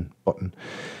region button.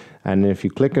 And if you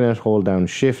click on it, hold down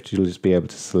Shift, you'll just be able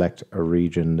to select a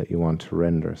region that you want to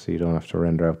render. So you don't have to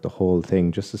render out the whole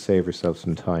thing, just to save yourself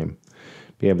some time.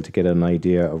 Be able to get an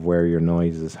idea of where your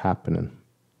noise is happening.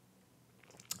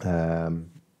 And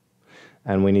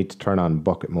we need to turn on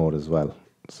bucket mode as well,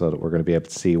 so that we're going to be able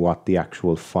to see what the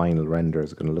actual final render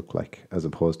is going to look like, as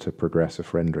opposed to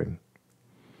progressive rendering.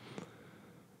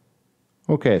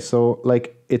 Okay, so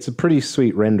like it's a pretty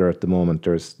sweet render at the moment.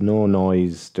 There's no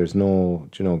noise, there's no,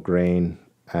 grain,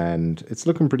 and it's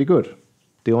looking pretty good.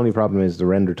 The only problem is the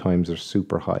render times are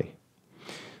super high.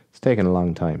 It's taking a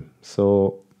long time.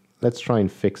 So let's try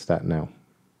and fix that now.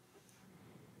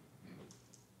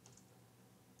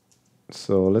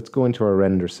 So let's go into our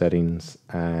render settings,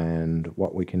 and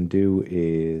what we can do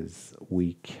is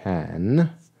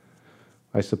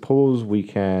I suppose we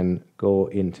can go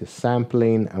into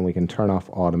sampling, and we can turn off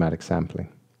automatic sampling.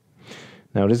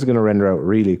 Now this is going to render out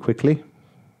really quickly,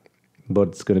 but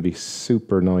it's going to be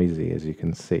super noisy, as you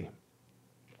can see.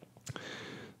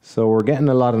 So we're getting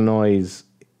a lot of noise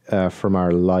from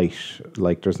our light,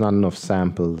 like there's not enough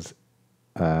samples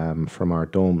from our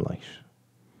dome light.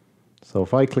 So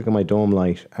if I click on my dome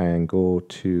light and go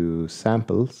to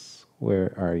samples,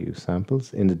 where are you,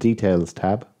 samples? In the details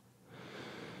tab.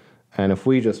 And if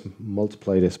we just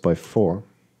multiply this by 4,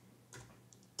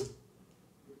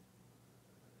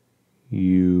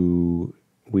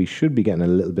 we should be getting a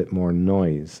little bit more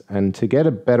noise. And to get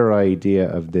a better idea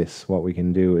of this, what we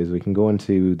can do is we can go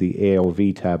into the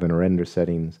AOV tab in render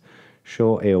settings,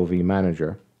 show AOV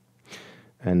manager.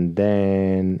 And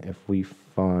then if we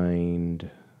find,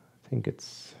 I think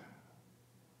it's,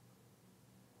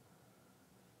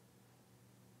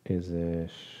 is it,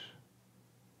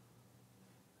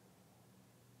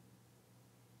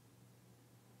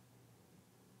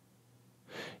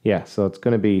 yeah, so it's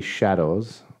going to be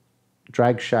shadows.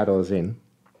 Drag shadows in.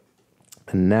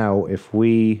 And now if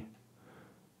we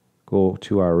go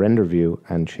to our render view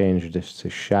and change this to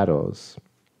shadows,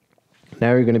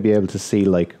 now you're going to be able to see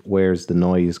like where's the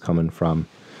noise coming from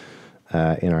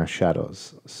in our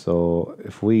shadows. So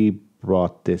if we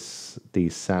brought these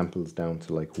samples down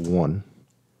to like 1,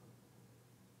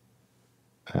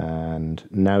 and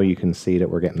now you can see that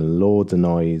we're getting loads of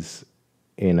noise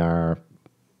in our,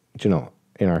 in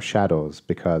our shadows,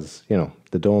 because,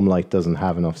 the dome light doesn't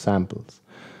have enough samples.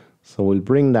 So we'll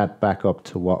bring that back up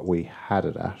to what we had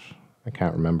it at. I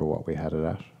can't remember what we had it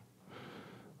at.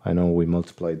 I know we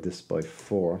multiplied this by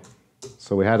 4.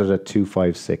 So we had it at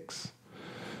 256.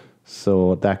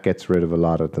 So that gets rid of a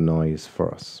lot of the noise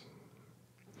for us.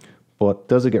 But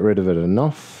does it get rid of it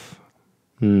enough?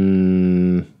 I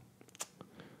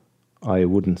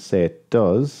wouldn't say it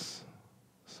does.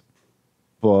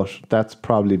 But that's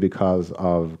probably because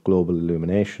of global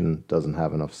illumination doesn't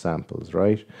have enough samples,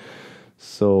 right?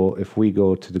 So if we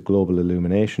go to the global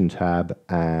illumination tab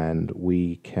and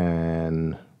we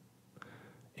can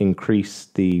increase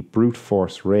the brute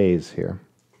force rays here,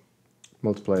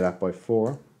 multiply that by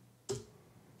 4.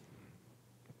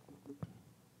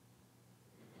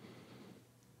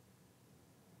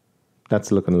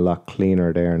 That's looking a lot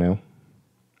cleaner there now.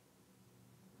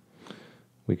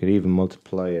 We could even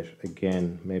multiply it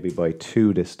again, maybe by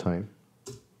 2 this time.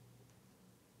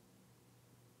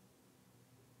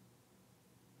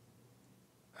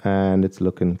 And it's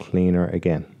looking cleaner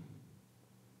again.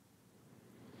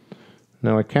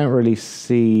 Now I can't really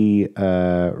see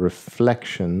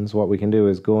reflections. What we can do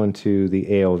is go into the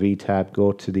AOV tab,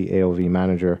 go to the AOV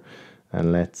manager,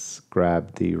 And let's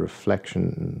grab the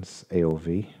reflections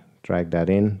AOV, drag that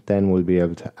in. Then we'll be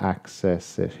able to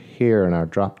access it here in our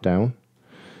drop down.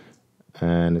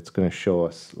 And it's going to show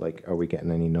us, like, are we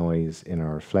getting any noise in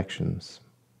our reflections?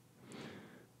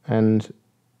 And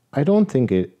I don't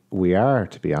think we are,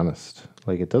 to be honest.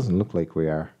 Like, it doesn't look like we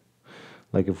are.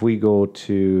 Like, if we go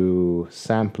to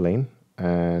sampling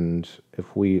and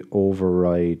if we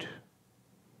override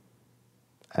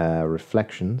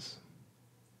reflections,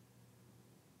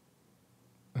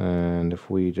 and if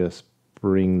we just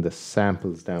bring the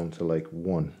samples down to like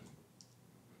 1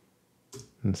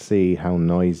 and see how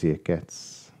noisy it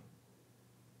gets.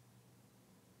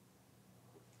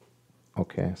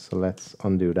 Okay, so let's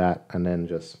undo that and then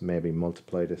just maybe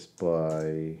multiply this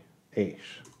by 8.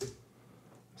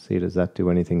 See, does that do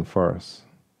anything for us?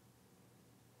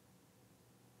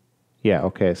 Yeah,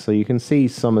 okay, so you can see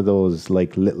some of those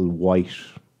like little white,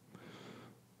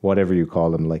 whatever you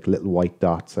call them, like little white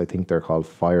dots, I think they're called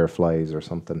fireflies or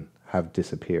something, have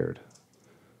disappeared.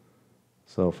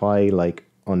 So if I like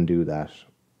undo that,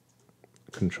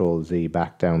 Control Z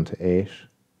back down to 8.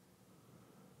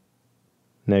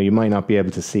 Now you might not be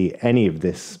able to see any of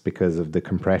this because of the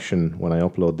compression. When I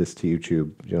upload this to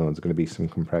YouTube, you know, there's going to be some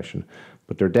compression,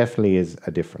 but there definitely is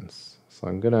a difference. So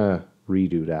I'm going to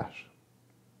redo that.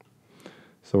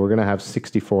 So we're going to have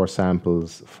 64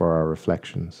 samples for our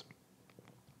reflections.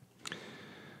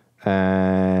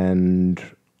 And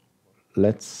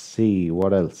let's see,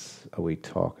 what else are we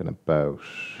talking about?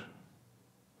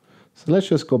 So let's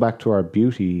just go back to our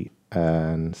beauty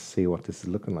and see what this is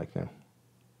looking like now.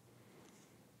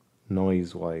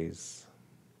 Noise-wise.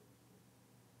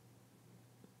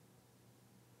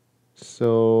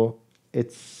 So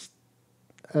it's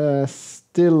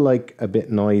still like a bit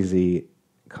noisy,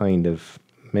 kind of.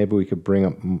 Maybe we could bring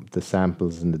up the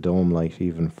samples in the dome light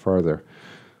even further.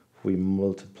 If we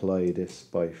multiply this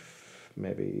by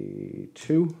maybe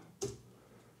 2,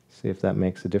 see if that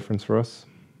makes a difference for us.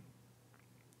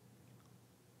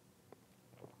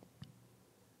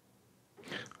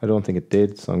 I don't think it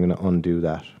did, so I'm going to undo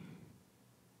that.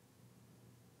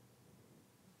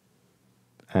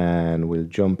 And we'll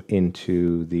jump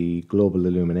into the global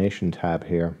illumination tab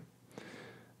here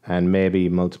and maybe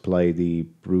multiply the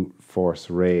brute force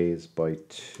rays by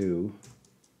 2.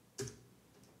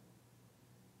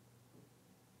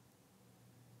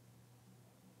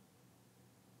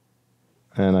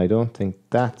 And I don't think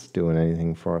that's doing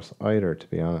anything for us either, to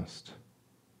be honest.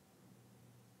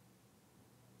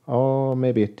 Oh,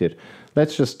 maybe it did.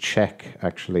 Let's just check,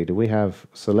 actually. Do we have...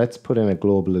 So let's put in a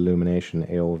global illumination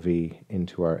AOV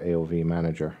into our AOV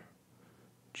manager.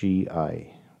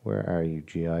 GI. Where are you,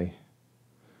 GI?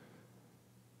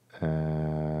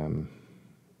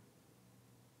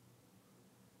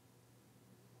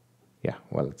 Yeah,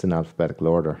 well, it's in alphabetical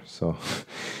order. So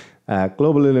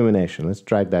global illumination. Let's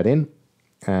drag that in.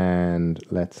 And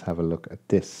let's have a look at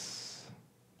this.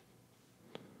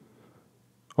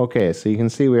 Okay, so you can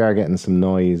see we are getting some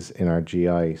noise in our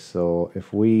GI. So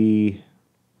if we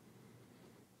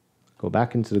go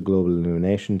back into the global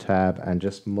illumination tab and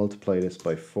just multiply this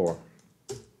by 4.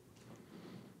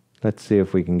 Let's see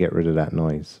if we can get rid of that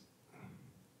noise.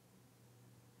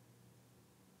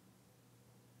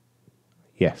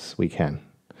 Yes, we can.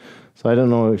 So I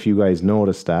don't know if you guys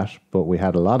noticed that, but we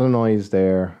had a lot of noise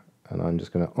there, and I'm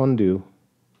just going to undo.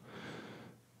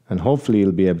 And hopefully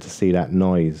you'll be able to see that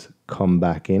noise come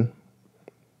back in.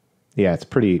 Yeah, it's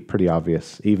pretty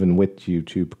obvious. Even with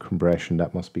YouTube compression,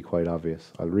 that must be quite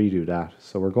obvious. I'll redo that.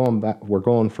 So we're going back. We're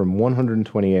going from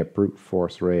 128 brute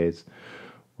force rays.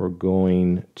 We're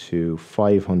going to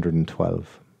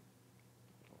 512.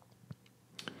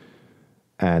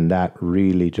 And that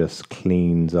really just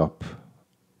cleans up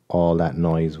all that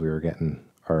noise we were getting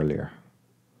earlier.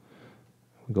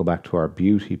 We'll go back to our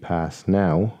beauty pass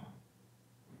now.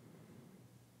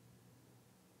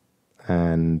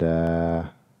 And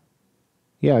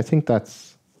yeah, I think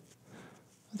that's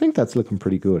looking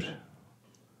pretty good.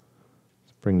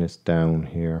 Let's bring this down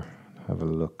here. Have a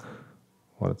look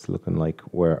what it's looking like.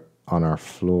 We're on our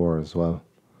floor as well.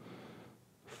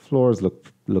 Floors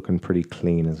looking pretty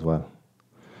clean as well.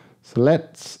 So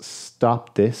let's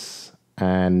stop this,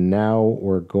 and now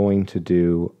we're going to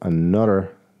do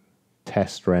another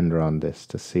test render on this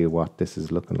to see what this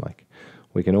is looking like.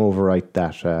 We can overwrite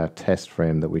that test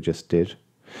frame that we just did.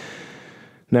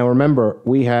 Now remember,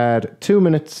 we had 2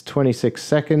 minutes 26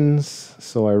 seconds,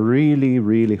 so I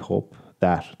really hope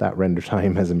that that render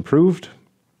time has improved.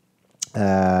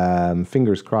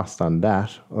 Fingers crossed on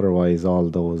that, otherwise all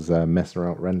those messing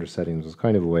around render settings was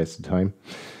kind of a waste of time.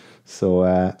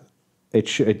 So It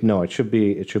should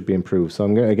be improved. So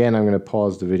I'm going to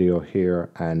pause the video here,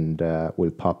 and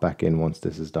we'll pop back in once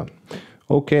this is done.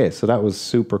 Okay, so that was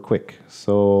super quick.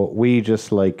 So we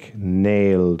just like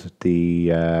nailed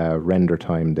the render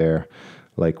time there.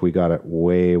 Like we got it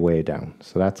way down.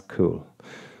 So that's cool.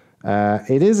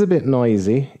 It is a bit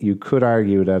noisy. You could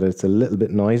argue that it's a little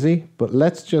bit noisy, but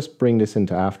let's just bring this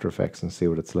into After Effects and see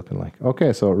what it's looking like.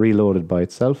 Okay, so it reloaded by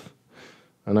itself.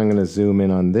 And I'm going to zoom in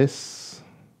on this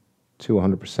to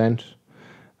 100%.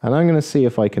 And I'm going to see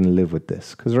if I can live with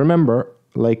this. Because remember,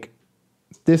 like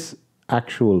this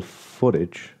actual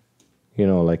footage, you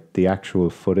know, like the actual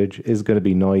footage is going to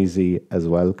be noisy as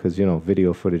well. Because, you know,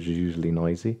 video footage is usually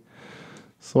noisy.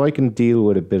 So I can deal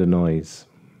with a bit of noise.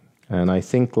 And I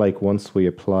think like once we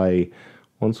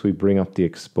bring up the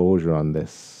exposure on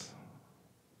this,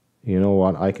 you know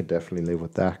what, I could definitely live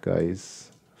with that,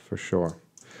 guys, for sure.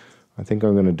 I think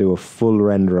I'm going to do a full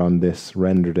render on this,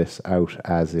 render this out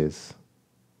as is.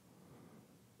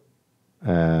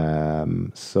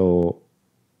 So,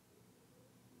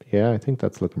 yeah, I think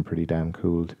that's looking pretty damn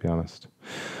cool, to be honest.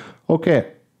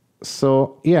 Okay,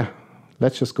 so yeah,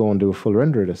 let's just go and do a full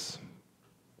render of this.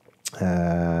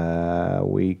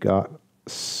 We got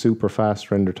super fast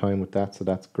render time with that, so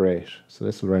that's great. So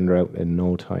this will render out in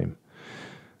no time.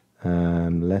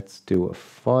 Let's do a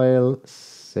file,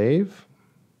 save.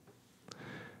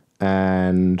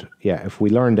 And yeah, if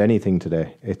we learned anything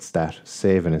today, it's that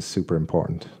saving is super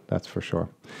important. That's for sure.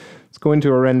 Let's go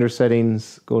into our render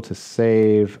settings, go to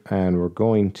save, and we're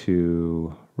going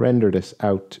to render this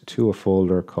out to a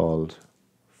folder called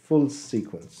full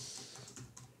sequence.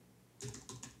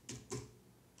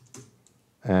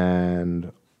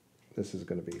 And this is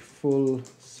going to be full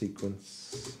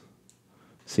sequence.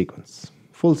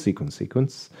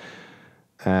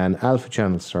 And alpha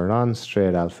channel is turned on,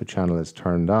 straight alpha channel is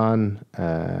turned on,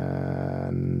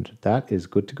 and that is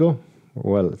good to go.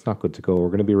 Well, it's not good to go. We're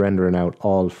going to be rendering out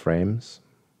all frames.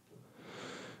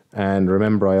 And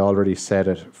remember, I already set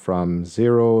it from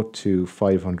 0 to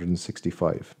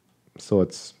 565. So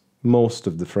it's most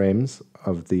of the frames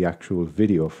of the actual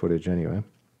video footage anyway.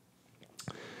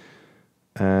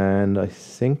 And I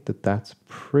think that that's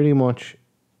pretty much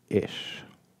it.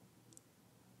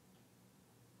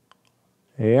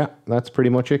 Yeah, that's pretty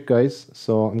much it, guys.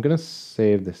 So I'm going to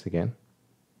save this again.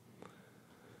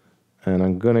 And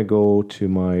I'm going to go to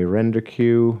my render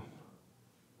queue.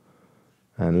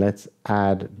 And let's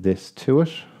add this to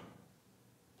it.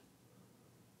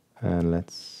 And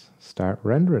let's start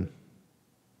rendering.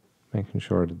 Making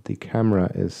sure that the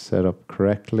camera is set up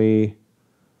correctly.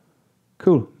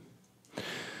 Cool.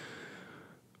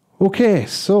 Okay,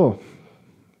 so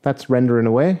that's rendering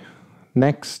away.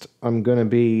 Next, I'm going to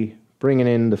be bringing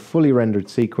in the fully rendered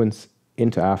sequence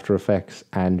into After Effects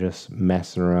and just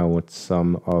messing around with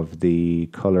some of the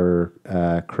color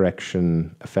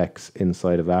correction effects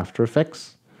inside of After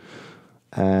Effects.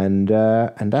 And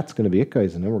that's going to be it,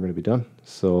 guys, and then we're going to be done.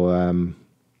 So,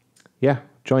 yeah,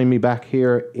 join me back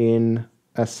here in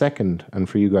a second. And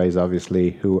for you guys,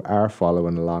 obviously, who are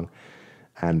following along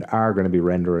and are going to be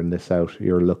rendering this out,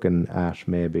 you're looking at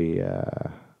maybe,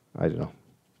 I don't know,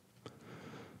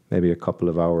 maybe a couple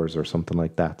of hours or something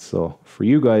like that. So for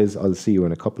you guys, I'll see you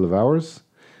in a couple of hours.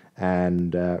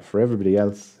 And for everybody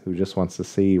else who just wants to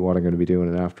see what I'm going to be doing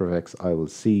in After Effects, I will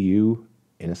see you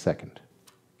in a second.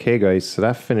 Okay, guys, so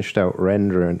that finished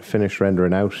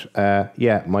rendering out.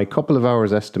 Yeah, my couple of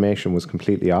hours estimation was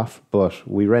completely off, but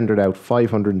we rendered out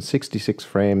 566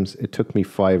 frames. It took me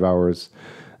 5 hours.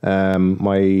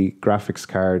 My graphics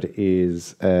card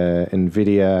is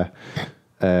NVIDIA.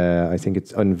 I think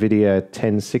it's NVIDIA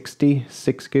 1060,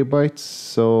 6 gigabytes.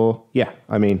 So yeah,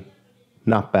 I mean,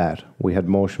 not bad. We had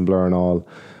motion blur and all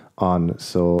on.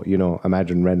 So, you know,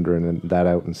 imagine rendering that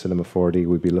out in Cinema 4D.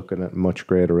 We'd be looking at much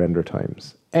greater render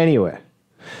times. Anyway,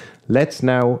 let's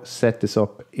now set this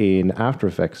up in After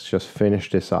Effects. Just finish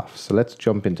this off. So let's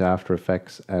jump into After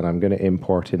Effects and I'm going to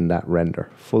import in that render.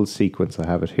 Full sequence, I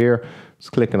have it here.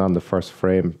 Just clicking on the first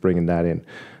frame, bringing that in.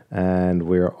 And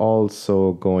we're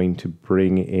also going to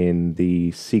bring in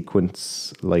the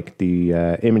sequence, like the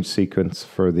image sequence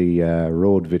for the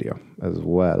road video as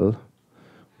well,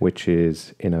 which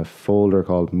is in a folder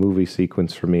called movie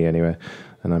sequence for me anyway.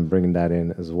 And I'm bringing that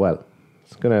in as well.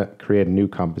 It's going to create a new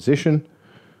composition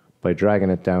by dragging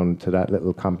it down to that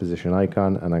little composition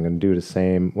icon. And I'm going to do the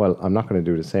same. Well, I'm not going to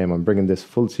do the same. I'm bringing this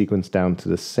full sequence down to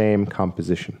the same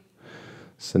composition.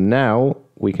 So now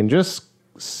we can just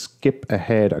skip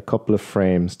ahead a couple of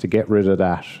frames to get rid of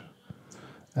that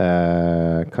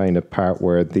kind of part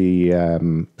where the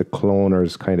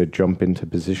cloners kind of jump into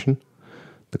position,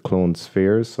 the clone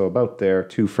spheres. So about there,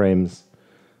 2 frames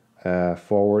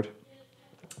forward.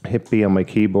 Hit B on my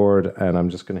keyboard, and I'm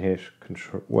just going to hit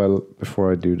control. Well,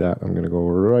 before I do that, I'm going to go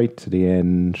right to the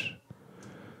end,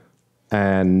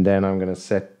 and then I'm going to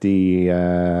set the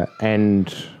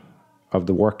end of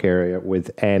the work area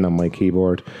with N on my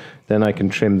keyboard. Then I can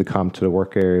trim the comp to the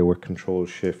work area with Control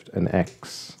Shift and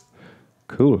X.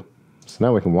 Cool. So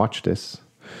now we can watch this.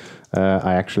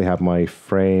 I actually have my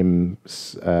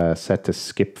frames set to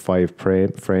skip 5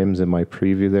 frames in my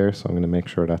preview there, so I'm going to make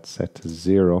sure that's set to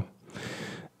 0.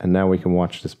 And now we can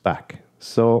watch this back.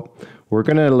 So we're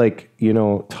going to, like, you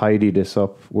know, tidy this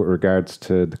up with regards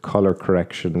to the color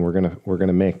correction. We're going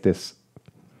to make this,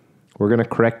 we're going to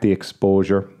correct the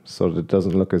exposure so that it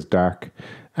doesn't look as dark.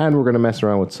 And we're going to mess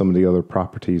around with some of the other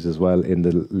properties as well in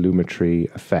the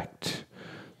lumetri effect.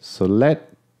 So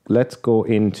let's go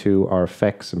into our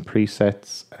effects and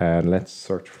presets, and let's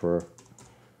search for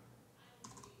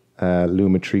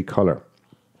lumetri color.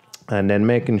 And then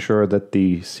making sure that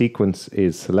the sequence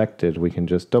is selected, we can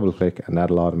just double click and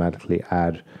that'll automatically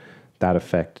add that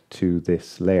effect to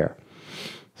this layer.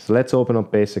 So let's open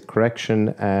up basic correction,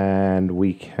 and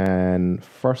we can,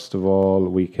 first of all,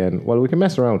 we can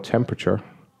mess around with temperature.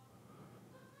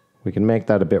 We can make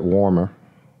that a bit warmer,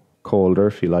 colder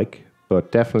if you like,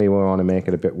 but definitely we want to make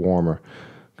it a bit warmer.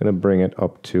 I'm going to bring it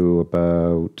up to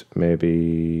about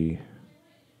maybe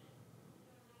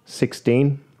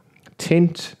 16.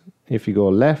 Tint, if you go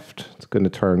left, it's going to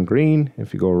turn green.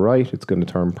 If you go right, it's going to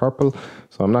turn purple.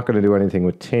 So I'm not going to do anything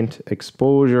with tint.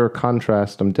 Exposure,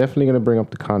 contrast, I'm definitely going to bring up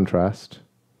the contrast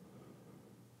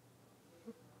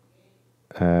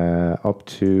up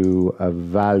to a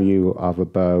value of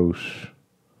about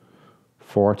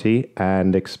 40,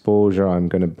 and exposure I'm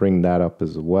going to bring that up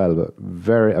as well, but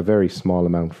a very small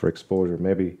amount for exposure,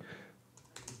 maybe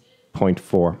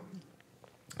 0.4.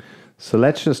 So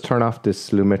let's just turn off this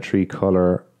lumetri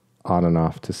color on and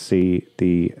off to see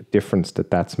the difference that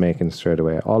that's making straight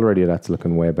away. Already that's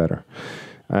looking way better.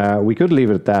 We could leave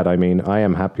it at that. I mean, I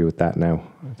am happy with that now.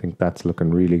 I think that's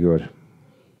looking really good.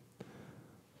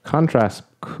 Contrast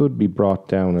could be brought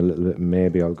down a little bit.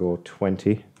 Maybe I'll go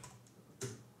 20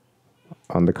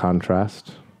 on the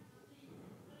contrast.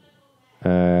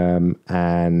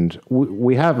 And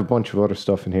we have a bunch of other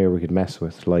stuff in here we could mess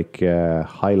with, like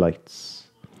highlights.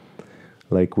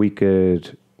 Like we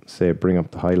could say bring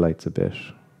up the highlights a bit,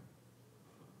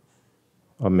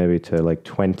 or maybe to like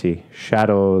 20.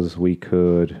 Shadows, we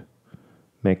could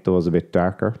make those a bit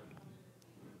darker,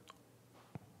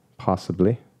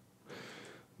 possibly.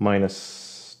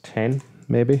 -10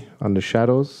 maybe on the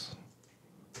shadows.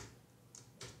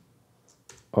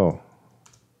 Oh,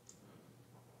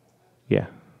 yeah.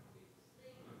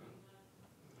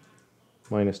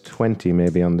 -20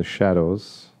 maybe on the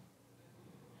shadows.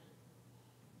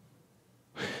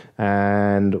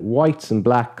 And whites and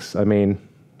blacks, I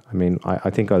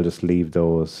think I'll just leave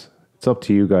those. It's up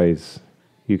to you guys.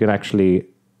 You can actually,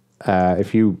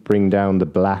 if you bring down the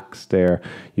blacks there,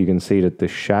 you can see that the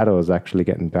shadow is actually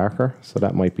getting darker. So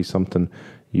that might be something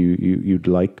you'd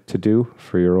like to do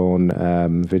for your own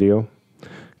video.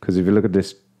 Because if you look at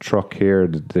this truck here,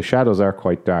 the shadows are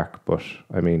quite dark, but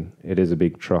I mean, it is a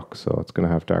big truck, so it's going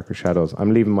to have darker shadows.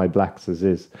 I'm leaving my blacks as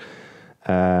is.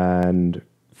 And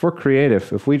for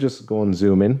creative, if we just go and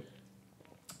zoom in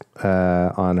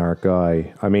on our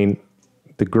guy, I mean,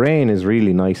 the grain is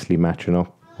really nicely matching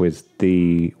up with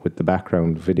the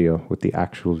background video, with the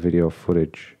actual video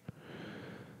footage.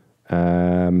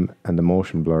 And the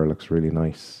motion blur looks really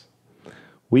nice.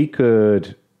 We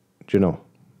could, you know,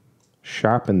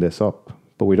 sharpen this up,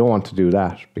 but we don't want to do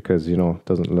that because, you know, it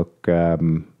doesn't look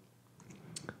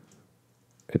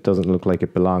like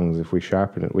it belongs if we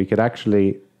sharpen it. We could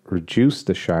actually reduce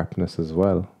the sharpness as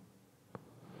well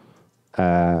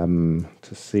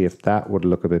to see if that would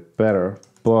look a bit better.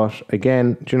 But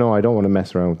again, you know, I don't want to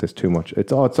mess around with this too much.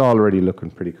 It's already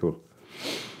looking pretty cool.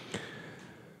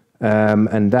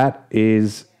 And that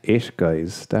is it,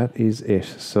 guys. That is it.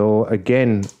 So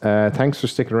again, thanks for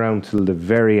sticking around till the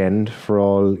very end for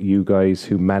all you guys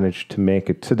who managed to make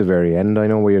it to the very end. I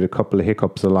know we had a couple of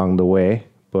hiccups along the way,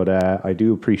 but I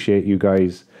do appreciate you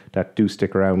guys that do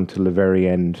stick around till the very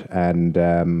end, and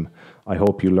I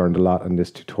hope you learned a lot in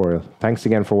this tutorial. Thanks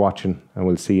again for watching, and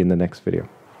we'll see you in the next video.